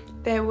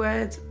 There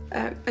was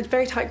a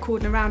very tight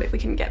cordon around it. We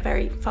couldn't get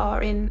very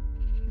far in.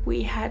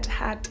 We had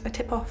had a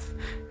tip-off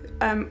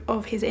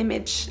of his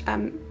image,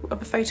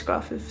 of a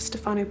photograph of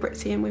Stefano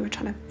Brizzi, and we were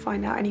trying to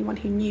find out anyone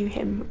who knew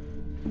him.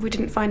 We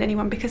didn't find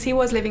anyone because he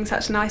was living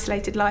such an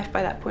isolated life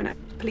by that point.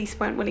 The police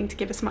weren't willing to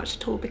give us much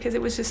at all because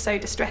it was just so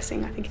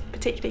distressing, I think,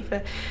 particularly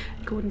for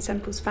Gordon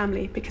Semple's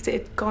family, because it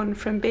had gone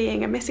from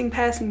being a missing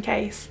person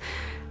case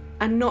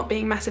and not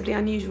being massively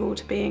unusual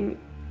to being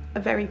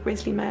a very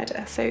grisly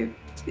murder. So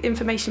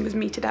information was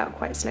meted out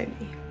quite slowly.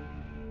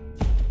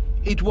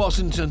 It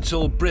wasn't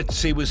until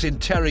Brizzi was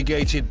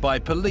interrogated by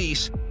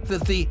police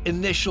that the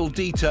initial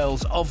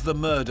details of the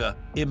murder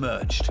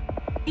emerged.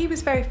 He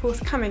was very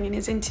forthcoming in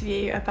his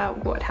interview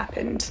about what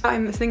happened.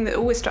 The thing that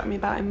always struck me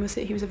about him was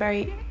that he was a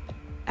very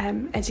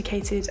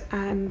educated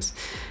and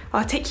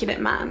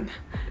articulate man.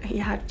 He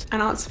had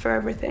an answer for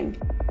everything.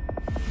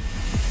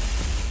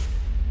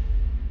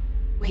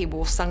 He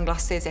wore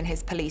sunglasses in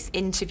his police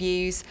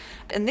interviews,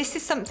 and this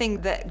is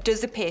something that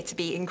does appear to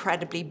be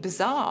incredibly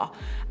bizarre.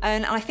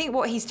 And I think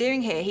what he's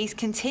doing here, he's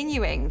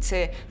continuing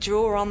to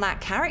draw on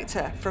that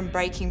character from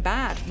Breaking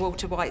Bad,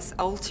 Walter White's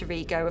alter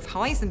ego of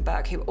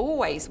Heisenberg, who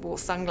always wore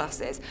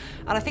sunglasses.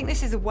 And I think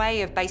this is a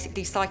way of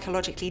basically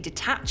psychologically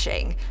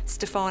detaching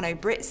Stefano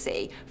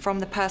Brizzi from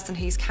the person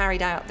who's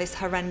carried out this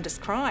horrendous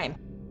crime.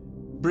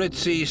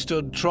 Brizzi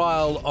stood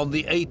trial on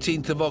the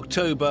 18th of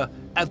October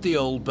at the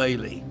Old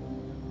Bailey.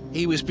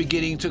 He was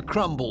beginning to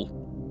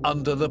crumble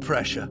under the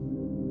pressure.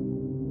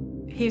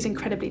 He was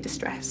incredibly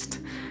distressed.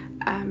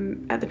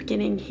 At the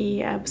beginning,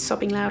 he was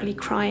sobbing loudly,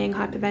 crying,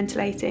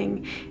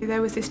 hyperventilating. There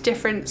was this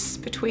difference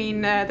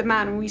between the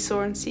man we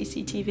saw on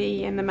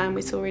CCTV and the man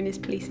we saw in his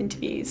police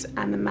interviews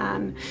and the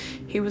man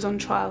who was on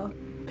trial,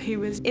 who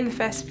was, in the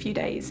first few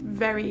days,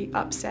 very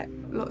upset.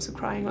 Lots of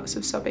crying, lots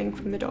of sobbing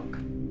from the dock.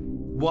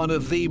 One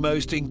of the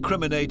most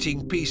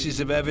incriminating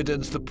pieces of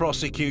evidence the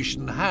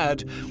prosecution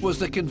had was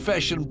the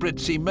confession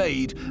Brizzi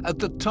made at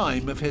the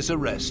time of his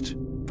arrest.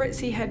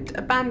 Brizzi had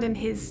abandoned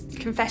his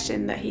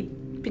confession that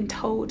he'd been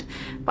told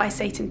by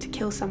Satan to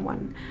kill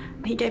someone.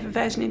 He gave a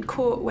version in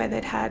court where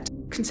they'd had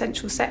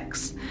consensual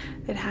sex,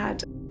 they'd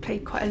had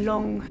played quite a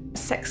long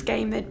sex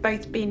game, they'd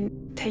both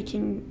been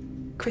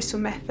taking crystal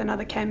meth and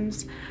other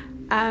chems,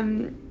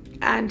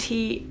 and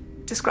he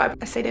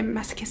described a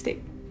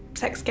sadomasochistic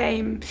sex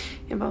game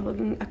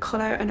involving a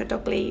collar and a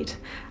dog lead.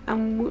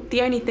 And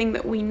the only thing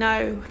that we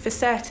know for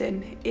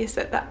certain is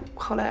that that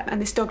collar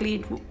and this dog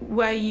lead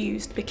were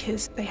used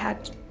because they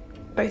had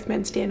both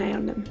men's DNA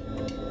on them.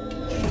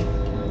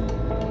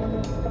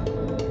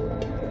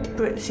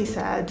 Brizzi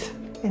said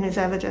in his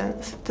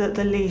evidence that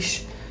the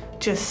leash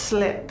just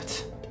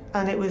slipped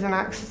and it was an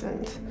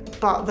accident.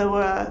 But there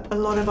were a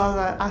lot of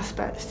other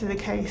aspects to the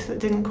case that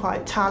didn't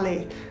quite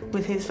tally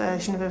with his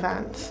version of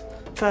events.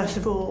 First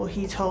of all,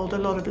 he told a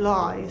lot of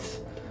lies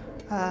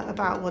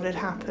about what had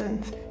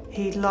happened.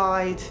 He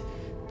lied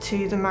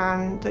to the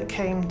man that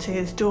came to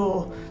his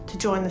door to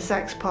join the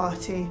sex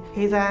party.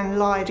 He then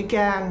lied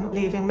again,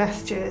 leaving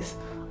messages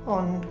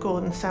on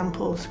Gordon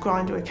Semple's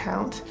Grindr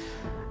account.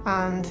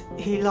 And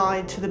he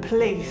lied to the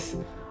police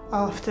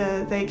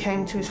after they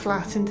came to his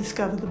flat and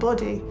discovered the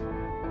body.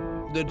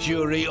 The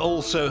jury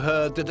also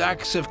heard that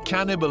acts of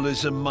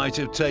cannibalism might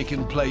have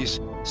taken place,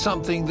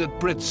 something that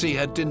Brizzi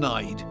had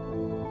denied.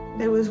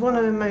 It was one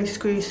of the most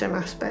gruesome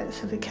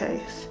aspects of the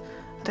case.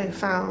 They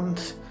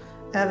found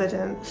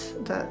evidence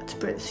that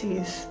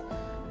Brizzi's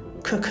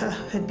cooker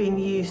had been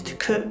used to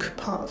cook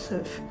parts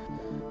of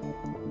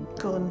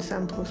Gordon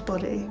Semple's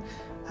body.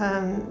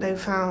 They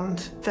found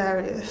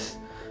various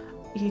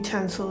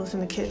utensils in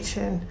the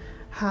kitchen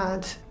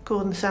had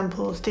Gordon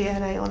Semple's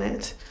DNA on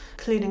it,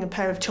 including a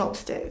pair of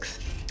chopsticks.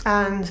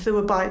 And there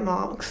were bite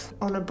marks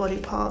on a body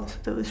part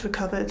that was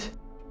recovered.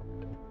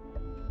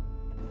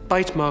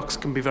 Bite marks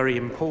can be very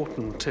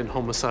important in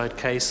homicide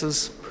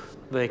cases.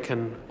 They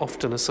can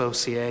often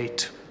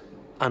associate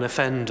an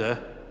offender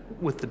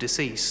with the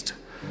deceased.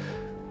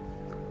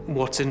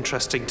 What's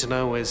interesting to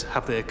know is,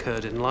 have they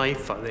occurred in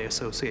life? Are they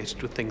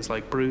associated with things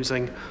like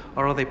bruising?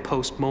 Or are they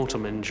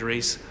post-mortem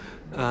injuries?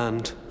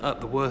 And at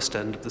the worst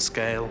end of the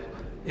scale,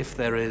 if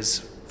there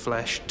is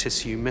flesh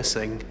tissue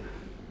missing,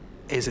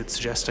 is it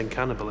suggesting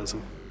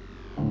cannibalism?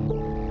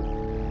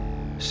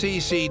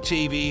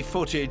 CCTV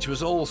footage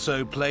was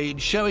also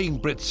played showing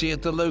Brizzi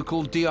at the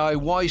local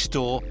DIY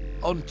store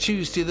on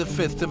Tuesday the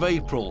 5th of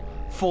April,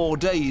 4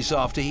 days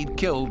after he'd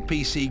killed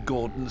PC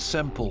Gordon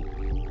Semple.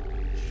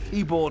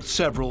 He bought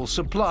several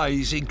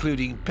supplies,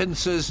 including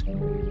pincers,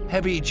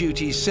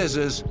 heavy-duty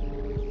scissors,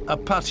 a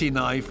putty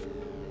knife,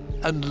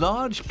 and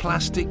large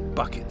plastic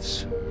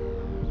buckets.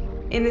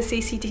 In the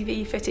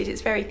CCTV footage,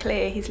 it's very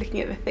clear he's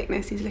looking at the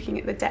thickness, he's looking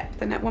at the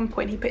depth, and at one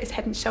point he put his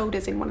head and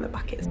shoulders in one of the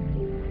buckets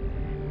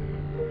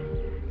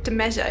to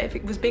measure if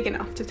it was big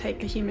enough to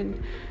take a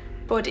human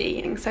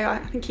body. And so I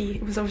think he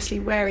was obviously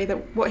wary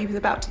that what he was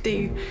about to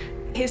do.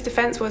 His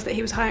defence was that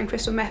he was high on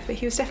crystal meth, but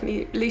he was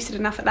definitely lucid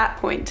enough at that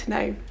point to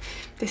know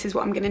this is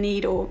what I'm going to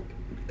need, or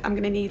I'm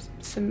going to need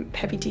some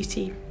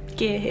heavy-duty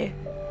gear here.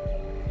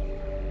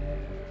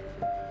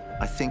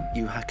 I think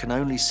you can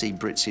only see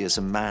Brizzi as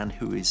a man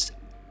who is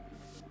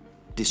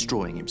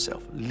destroying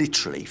himself,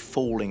 literally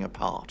falling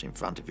apart in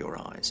front of your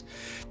eyes,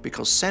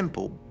 because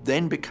Semple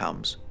then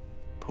becomes,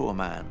 poor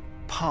man,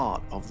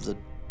 part of the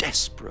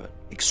desperate,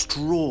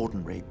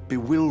 extraordinary,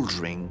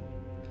 bewildering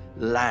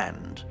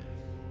land,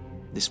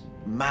 this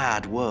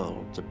mad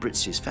world that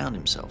Brizzi has found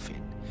himself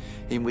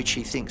in which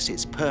he thinks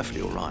it's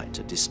perfectly all right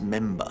to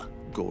dismember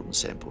Gordon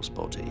Semple's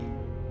body.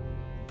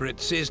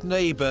 Brizzi's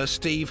neighbour,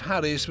 Steve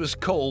Harris, was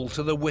called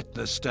to the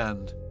witness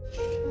stand.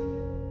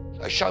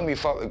 They showed me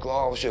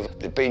photographs of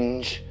the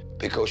bins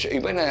because he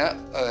went out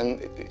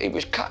and he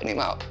was cutting him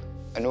up.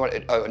 And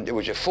there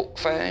was a foot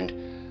found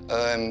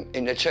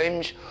in the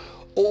Thames.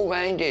 All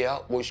round here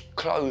was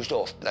closed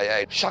off. They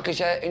had suckers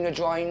out in the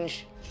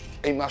drains.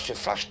 He must have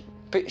flushed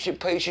bits and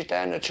pieces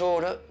down the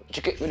toilet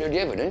to get rid of the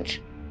evidence.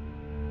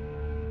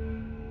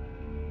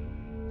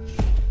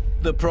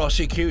 The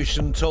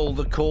prosecution told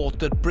the court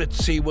that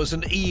Brizzi was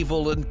an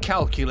evil and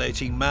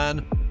calculating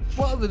man,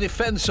 while the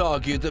defence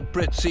argued that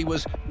Brizzi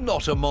was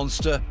not a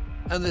monster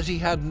and that he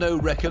had no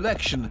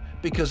recollection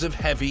because of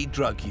heavy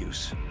drug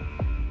use.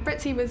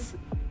 Brizzi was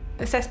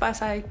assessed by a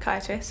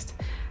psychiatrist.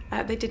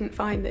 They didn't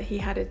find that he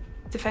had a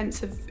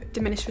defence of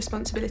diminished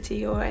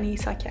responsibility or any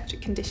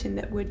psychiatric condition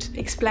that would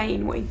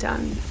explain what he'd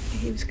done.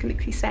 He was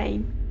clinically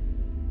sane.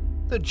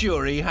 The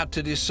jury had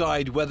to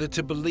decide whether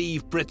to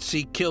believe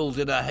Brizzi killed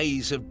in a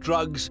haze of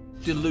drugs,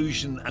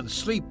 delusion and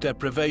sleep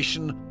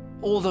deprivation,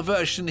 or the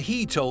version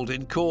he told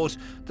in court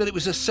that it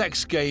was a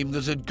sex game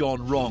that had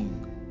gone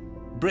wrong.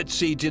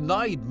 Brizzi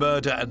denied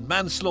murder and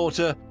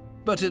manslaughter,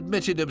 but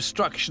admitted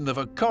obstruction of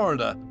a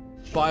coroner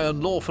by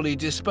unlawfully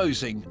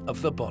disposing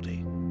of the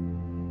body.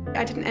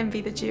 I didn't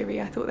envy the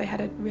jury. I thought they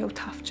had a real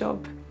tough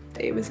job.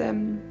 It was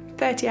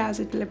 30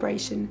 hours of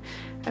deliberation.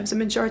 There was a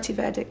majority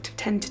verdict of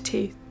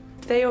 10-2.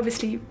 They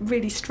obviously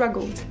really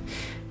struggled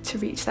to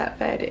reach that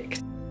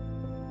verdict.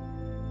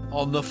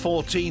 On the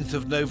 14th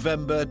of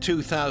November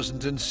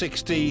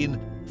 2016,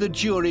 the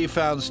jury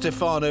found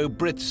Stefano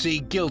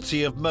Brizzi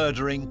guilty of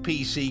murdering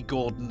PC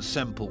Gordon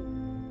Semple.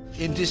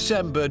 In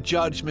December,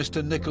 Judge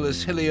Mr.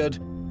 Nicholas Hilliard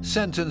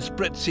sentenced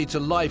Brizzi to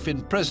life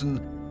in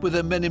prison with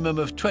a minimum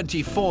of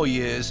 24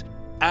 years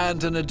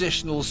and an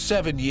additional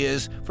 7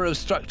 years for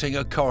obstructing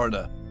a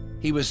coroner.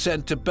 He was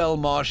sent to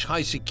Belmarsh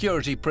High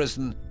Security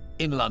Prison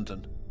in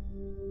London.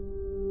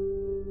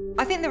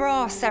 I think there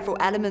are several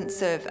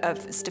elements of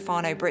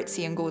Stefano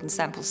Brizzi and Gordon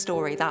Semple's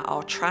story that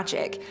are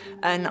tragic.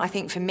 And I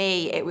think for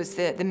me, it was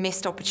the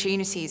missed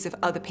opportunities of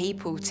other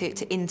people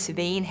to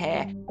intervene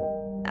here.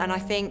 And I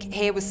think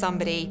here was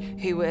somebody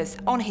who was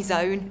on his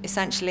own,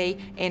 essentially,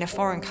 in a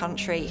foreign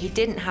country. He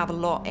didn't have a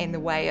lot in the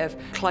way of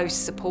close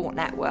support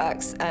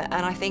networks.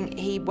 And I think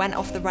he went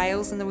off the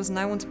rails and there was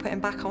no one to put him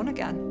back on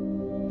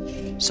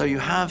again. So you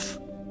have,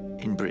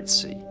 in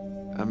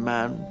Brizzi, a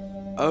man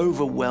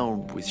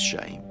overwhelmed with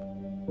shame,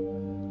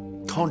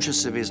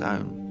 conscious of his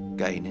own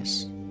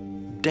gayness,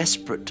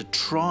 desperate to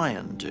try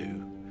and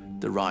do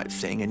the right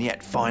thing and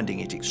yet finding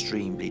it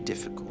extremely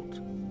difficult.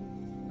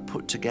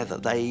 Put together,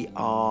 they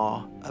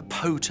are a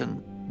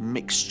potent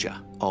mixture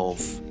of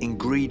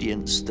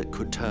ingredients that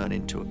could turn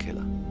into a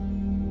killer.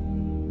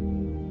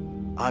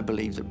 I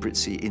believe that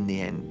Brizzi, in the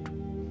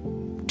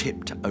end,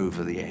 tipped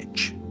over the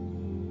edge.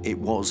 It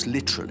was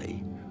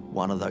literally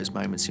one of those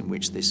moments in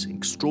which this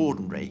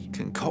extraordinary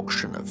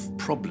concoction of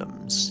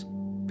problems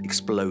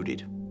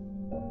exploded.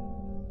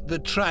 The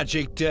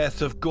tragic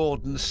death of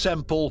Gordon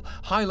Semple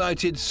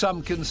highlighted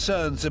some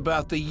concerns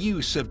about the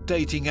use of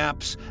dating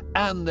apps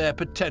and their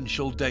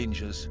potential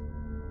dangers.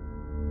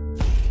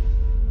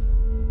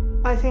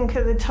 I think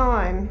at the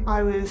time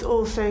I was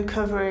also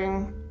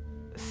covering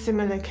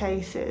similar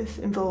cases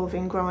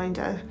involving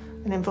Grindr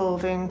and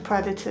involving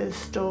predators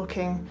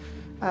stalking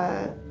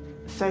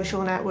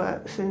social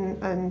networks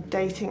and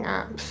dating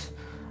apps,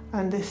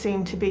 and this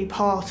seemed to be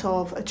part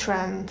of a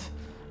trend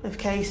of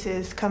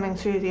cases coming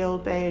through the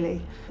Old Bailey.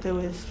 There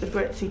was the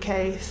Brizzi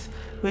case,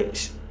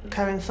 which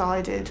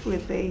coincided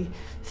with the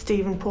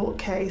Stephen Port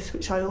case,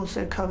 which I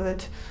also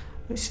covered,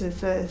 which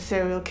is a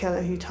serial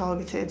killer who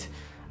targeted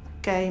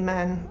gay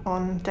men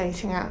on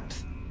dating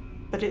apps.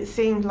 But it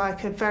seemed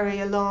like a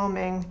very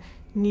alarming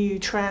new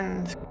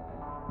trend.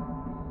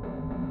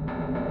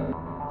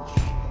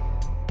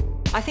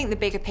 I think the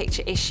bigger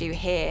picture issue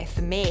here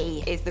for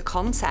me is the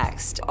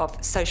context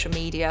of social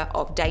media,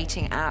 of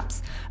dating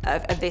apps,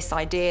 of this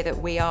idea that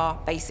we are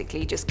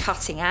basically just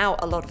cutting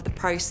out a lot of the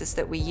process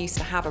that we used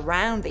to have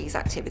around these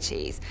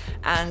activities,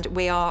 and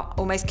we are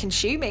almost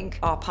consuming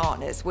our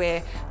partners.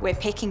 We're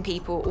picking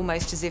people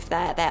almost as if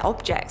they're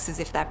objects, as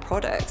if they're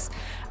products.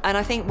 And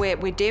I think we're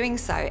doing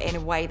so in a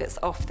way that's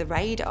off the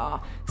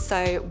radar.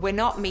 So we're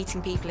not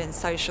meeting people in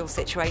social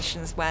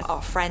situations when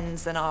our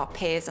friends and our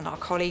peers and our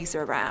colleagues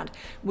are around.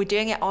 We're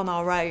doing it on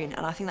our own,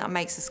 and I think that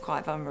makes us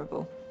quite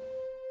vulnerable.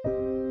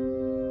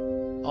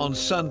 On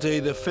Sunday,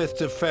 the 5th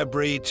of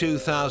February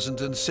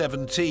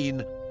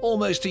 2017,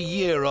 almost a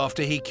year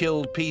after he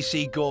killed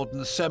PC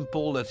Gordon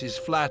Semple at his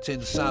flat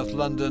in South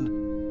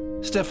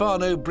London,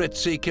 Stefano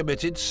Brizzi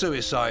committed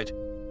suicide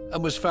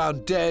and was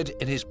found dead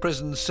in his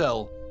prison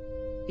cell.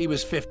 He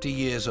was 50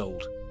 years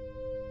old.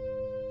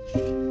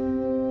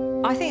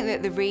 I think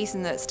that the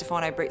reason that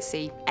Stefano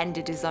Brizzi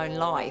ended his own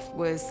life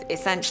was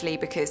essentially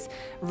because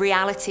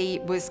reality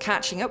was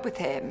catching up with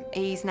him.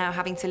 He's now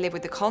having to live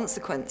with the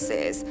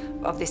consequences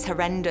of this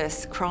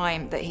horrendous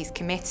crime that he's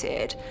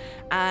committed,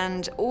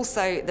 and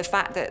also the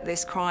fact that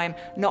this crime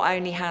not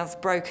only has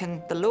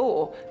broken the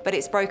law, but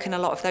it's broken a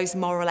lot of those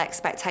moral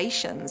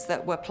expectations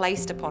that were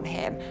placed upon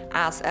him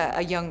as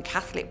a young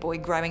Catholic boy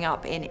growing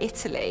up in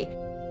Italy.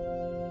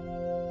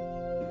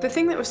 The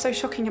thing that was so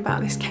shocking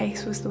about this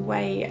case was the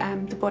way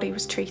the body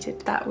was treated.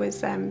 That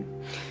was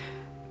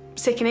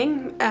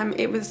sickening.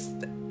 It was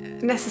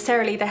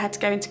necessarily, they had to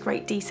go into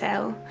great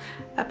detail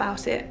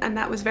about it, and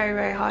that was very,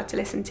 very hard to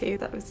listen to.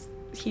 That was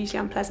hugely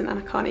unpleasant, and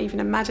I can't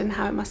even imagine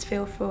how it must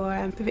feel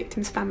for the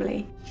victim's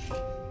family.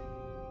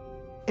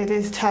 It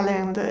is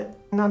telling that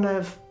none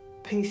of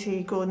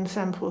PC Gordon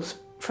Semple's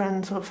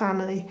friends or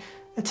family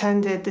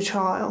attended the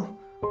trial.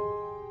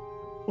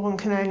 One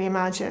can only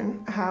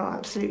imagine how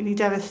absolutely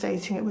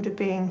devastating it would have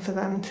been for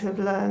them to have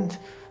learned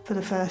for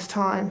the first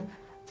time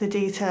the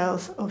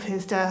details of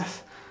his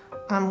death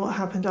and what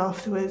happened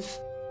afterwards.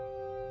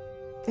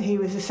 He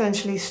was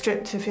essentially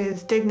stripped of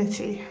his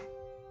dignity.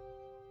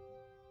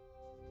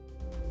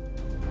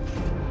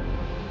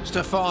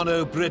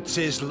 Stefano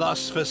Brizzi's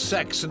lust for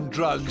sex and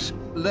drugs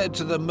led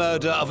to the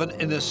murder of an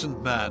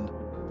innocent man.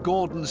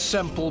 Gordon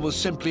Semple was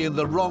simply in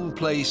the wrong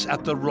place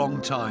at the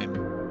wrong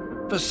time.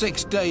 For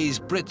 6 days,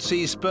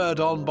 Brizzi,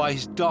 spurred on by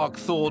his dark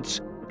thoughts,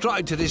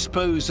 tried to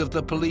dispose of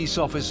the police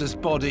officer's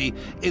body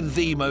in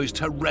the most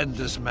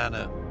horrendous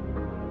manner.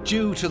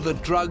 Due to the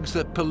drugs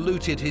that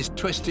polluted his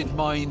twisted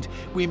mind,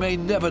 we may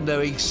never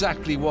know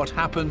exactly what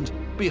happened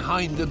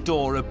behind the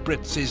door of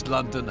Brizzi's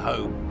London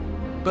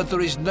home. But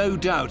there is no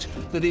doubt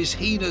that his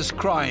heinous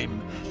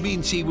crime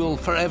means he will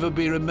forever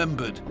be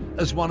remembered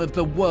as one of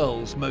the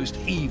world's most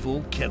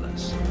evil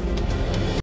killers.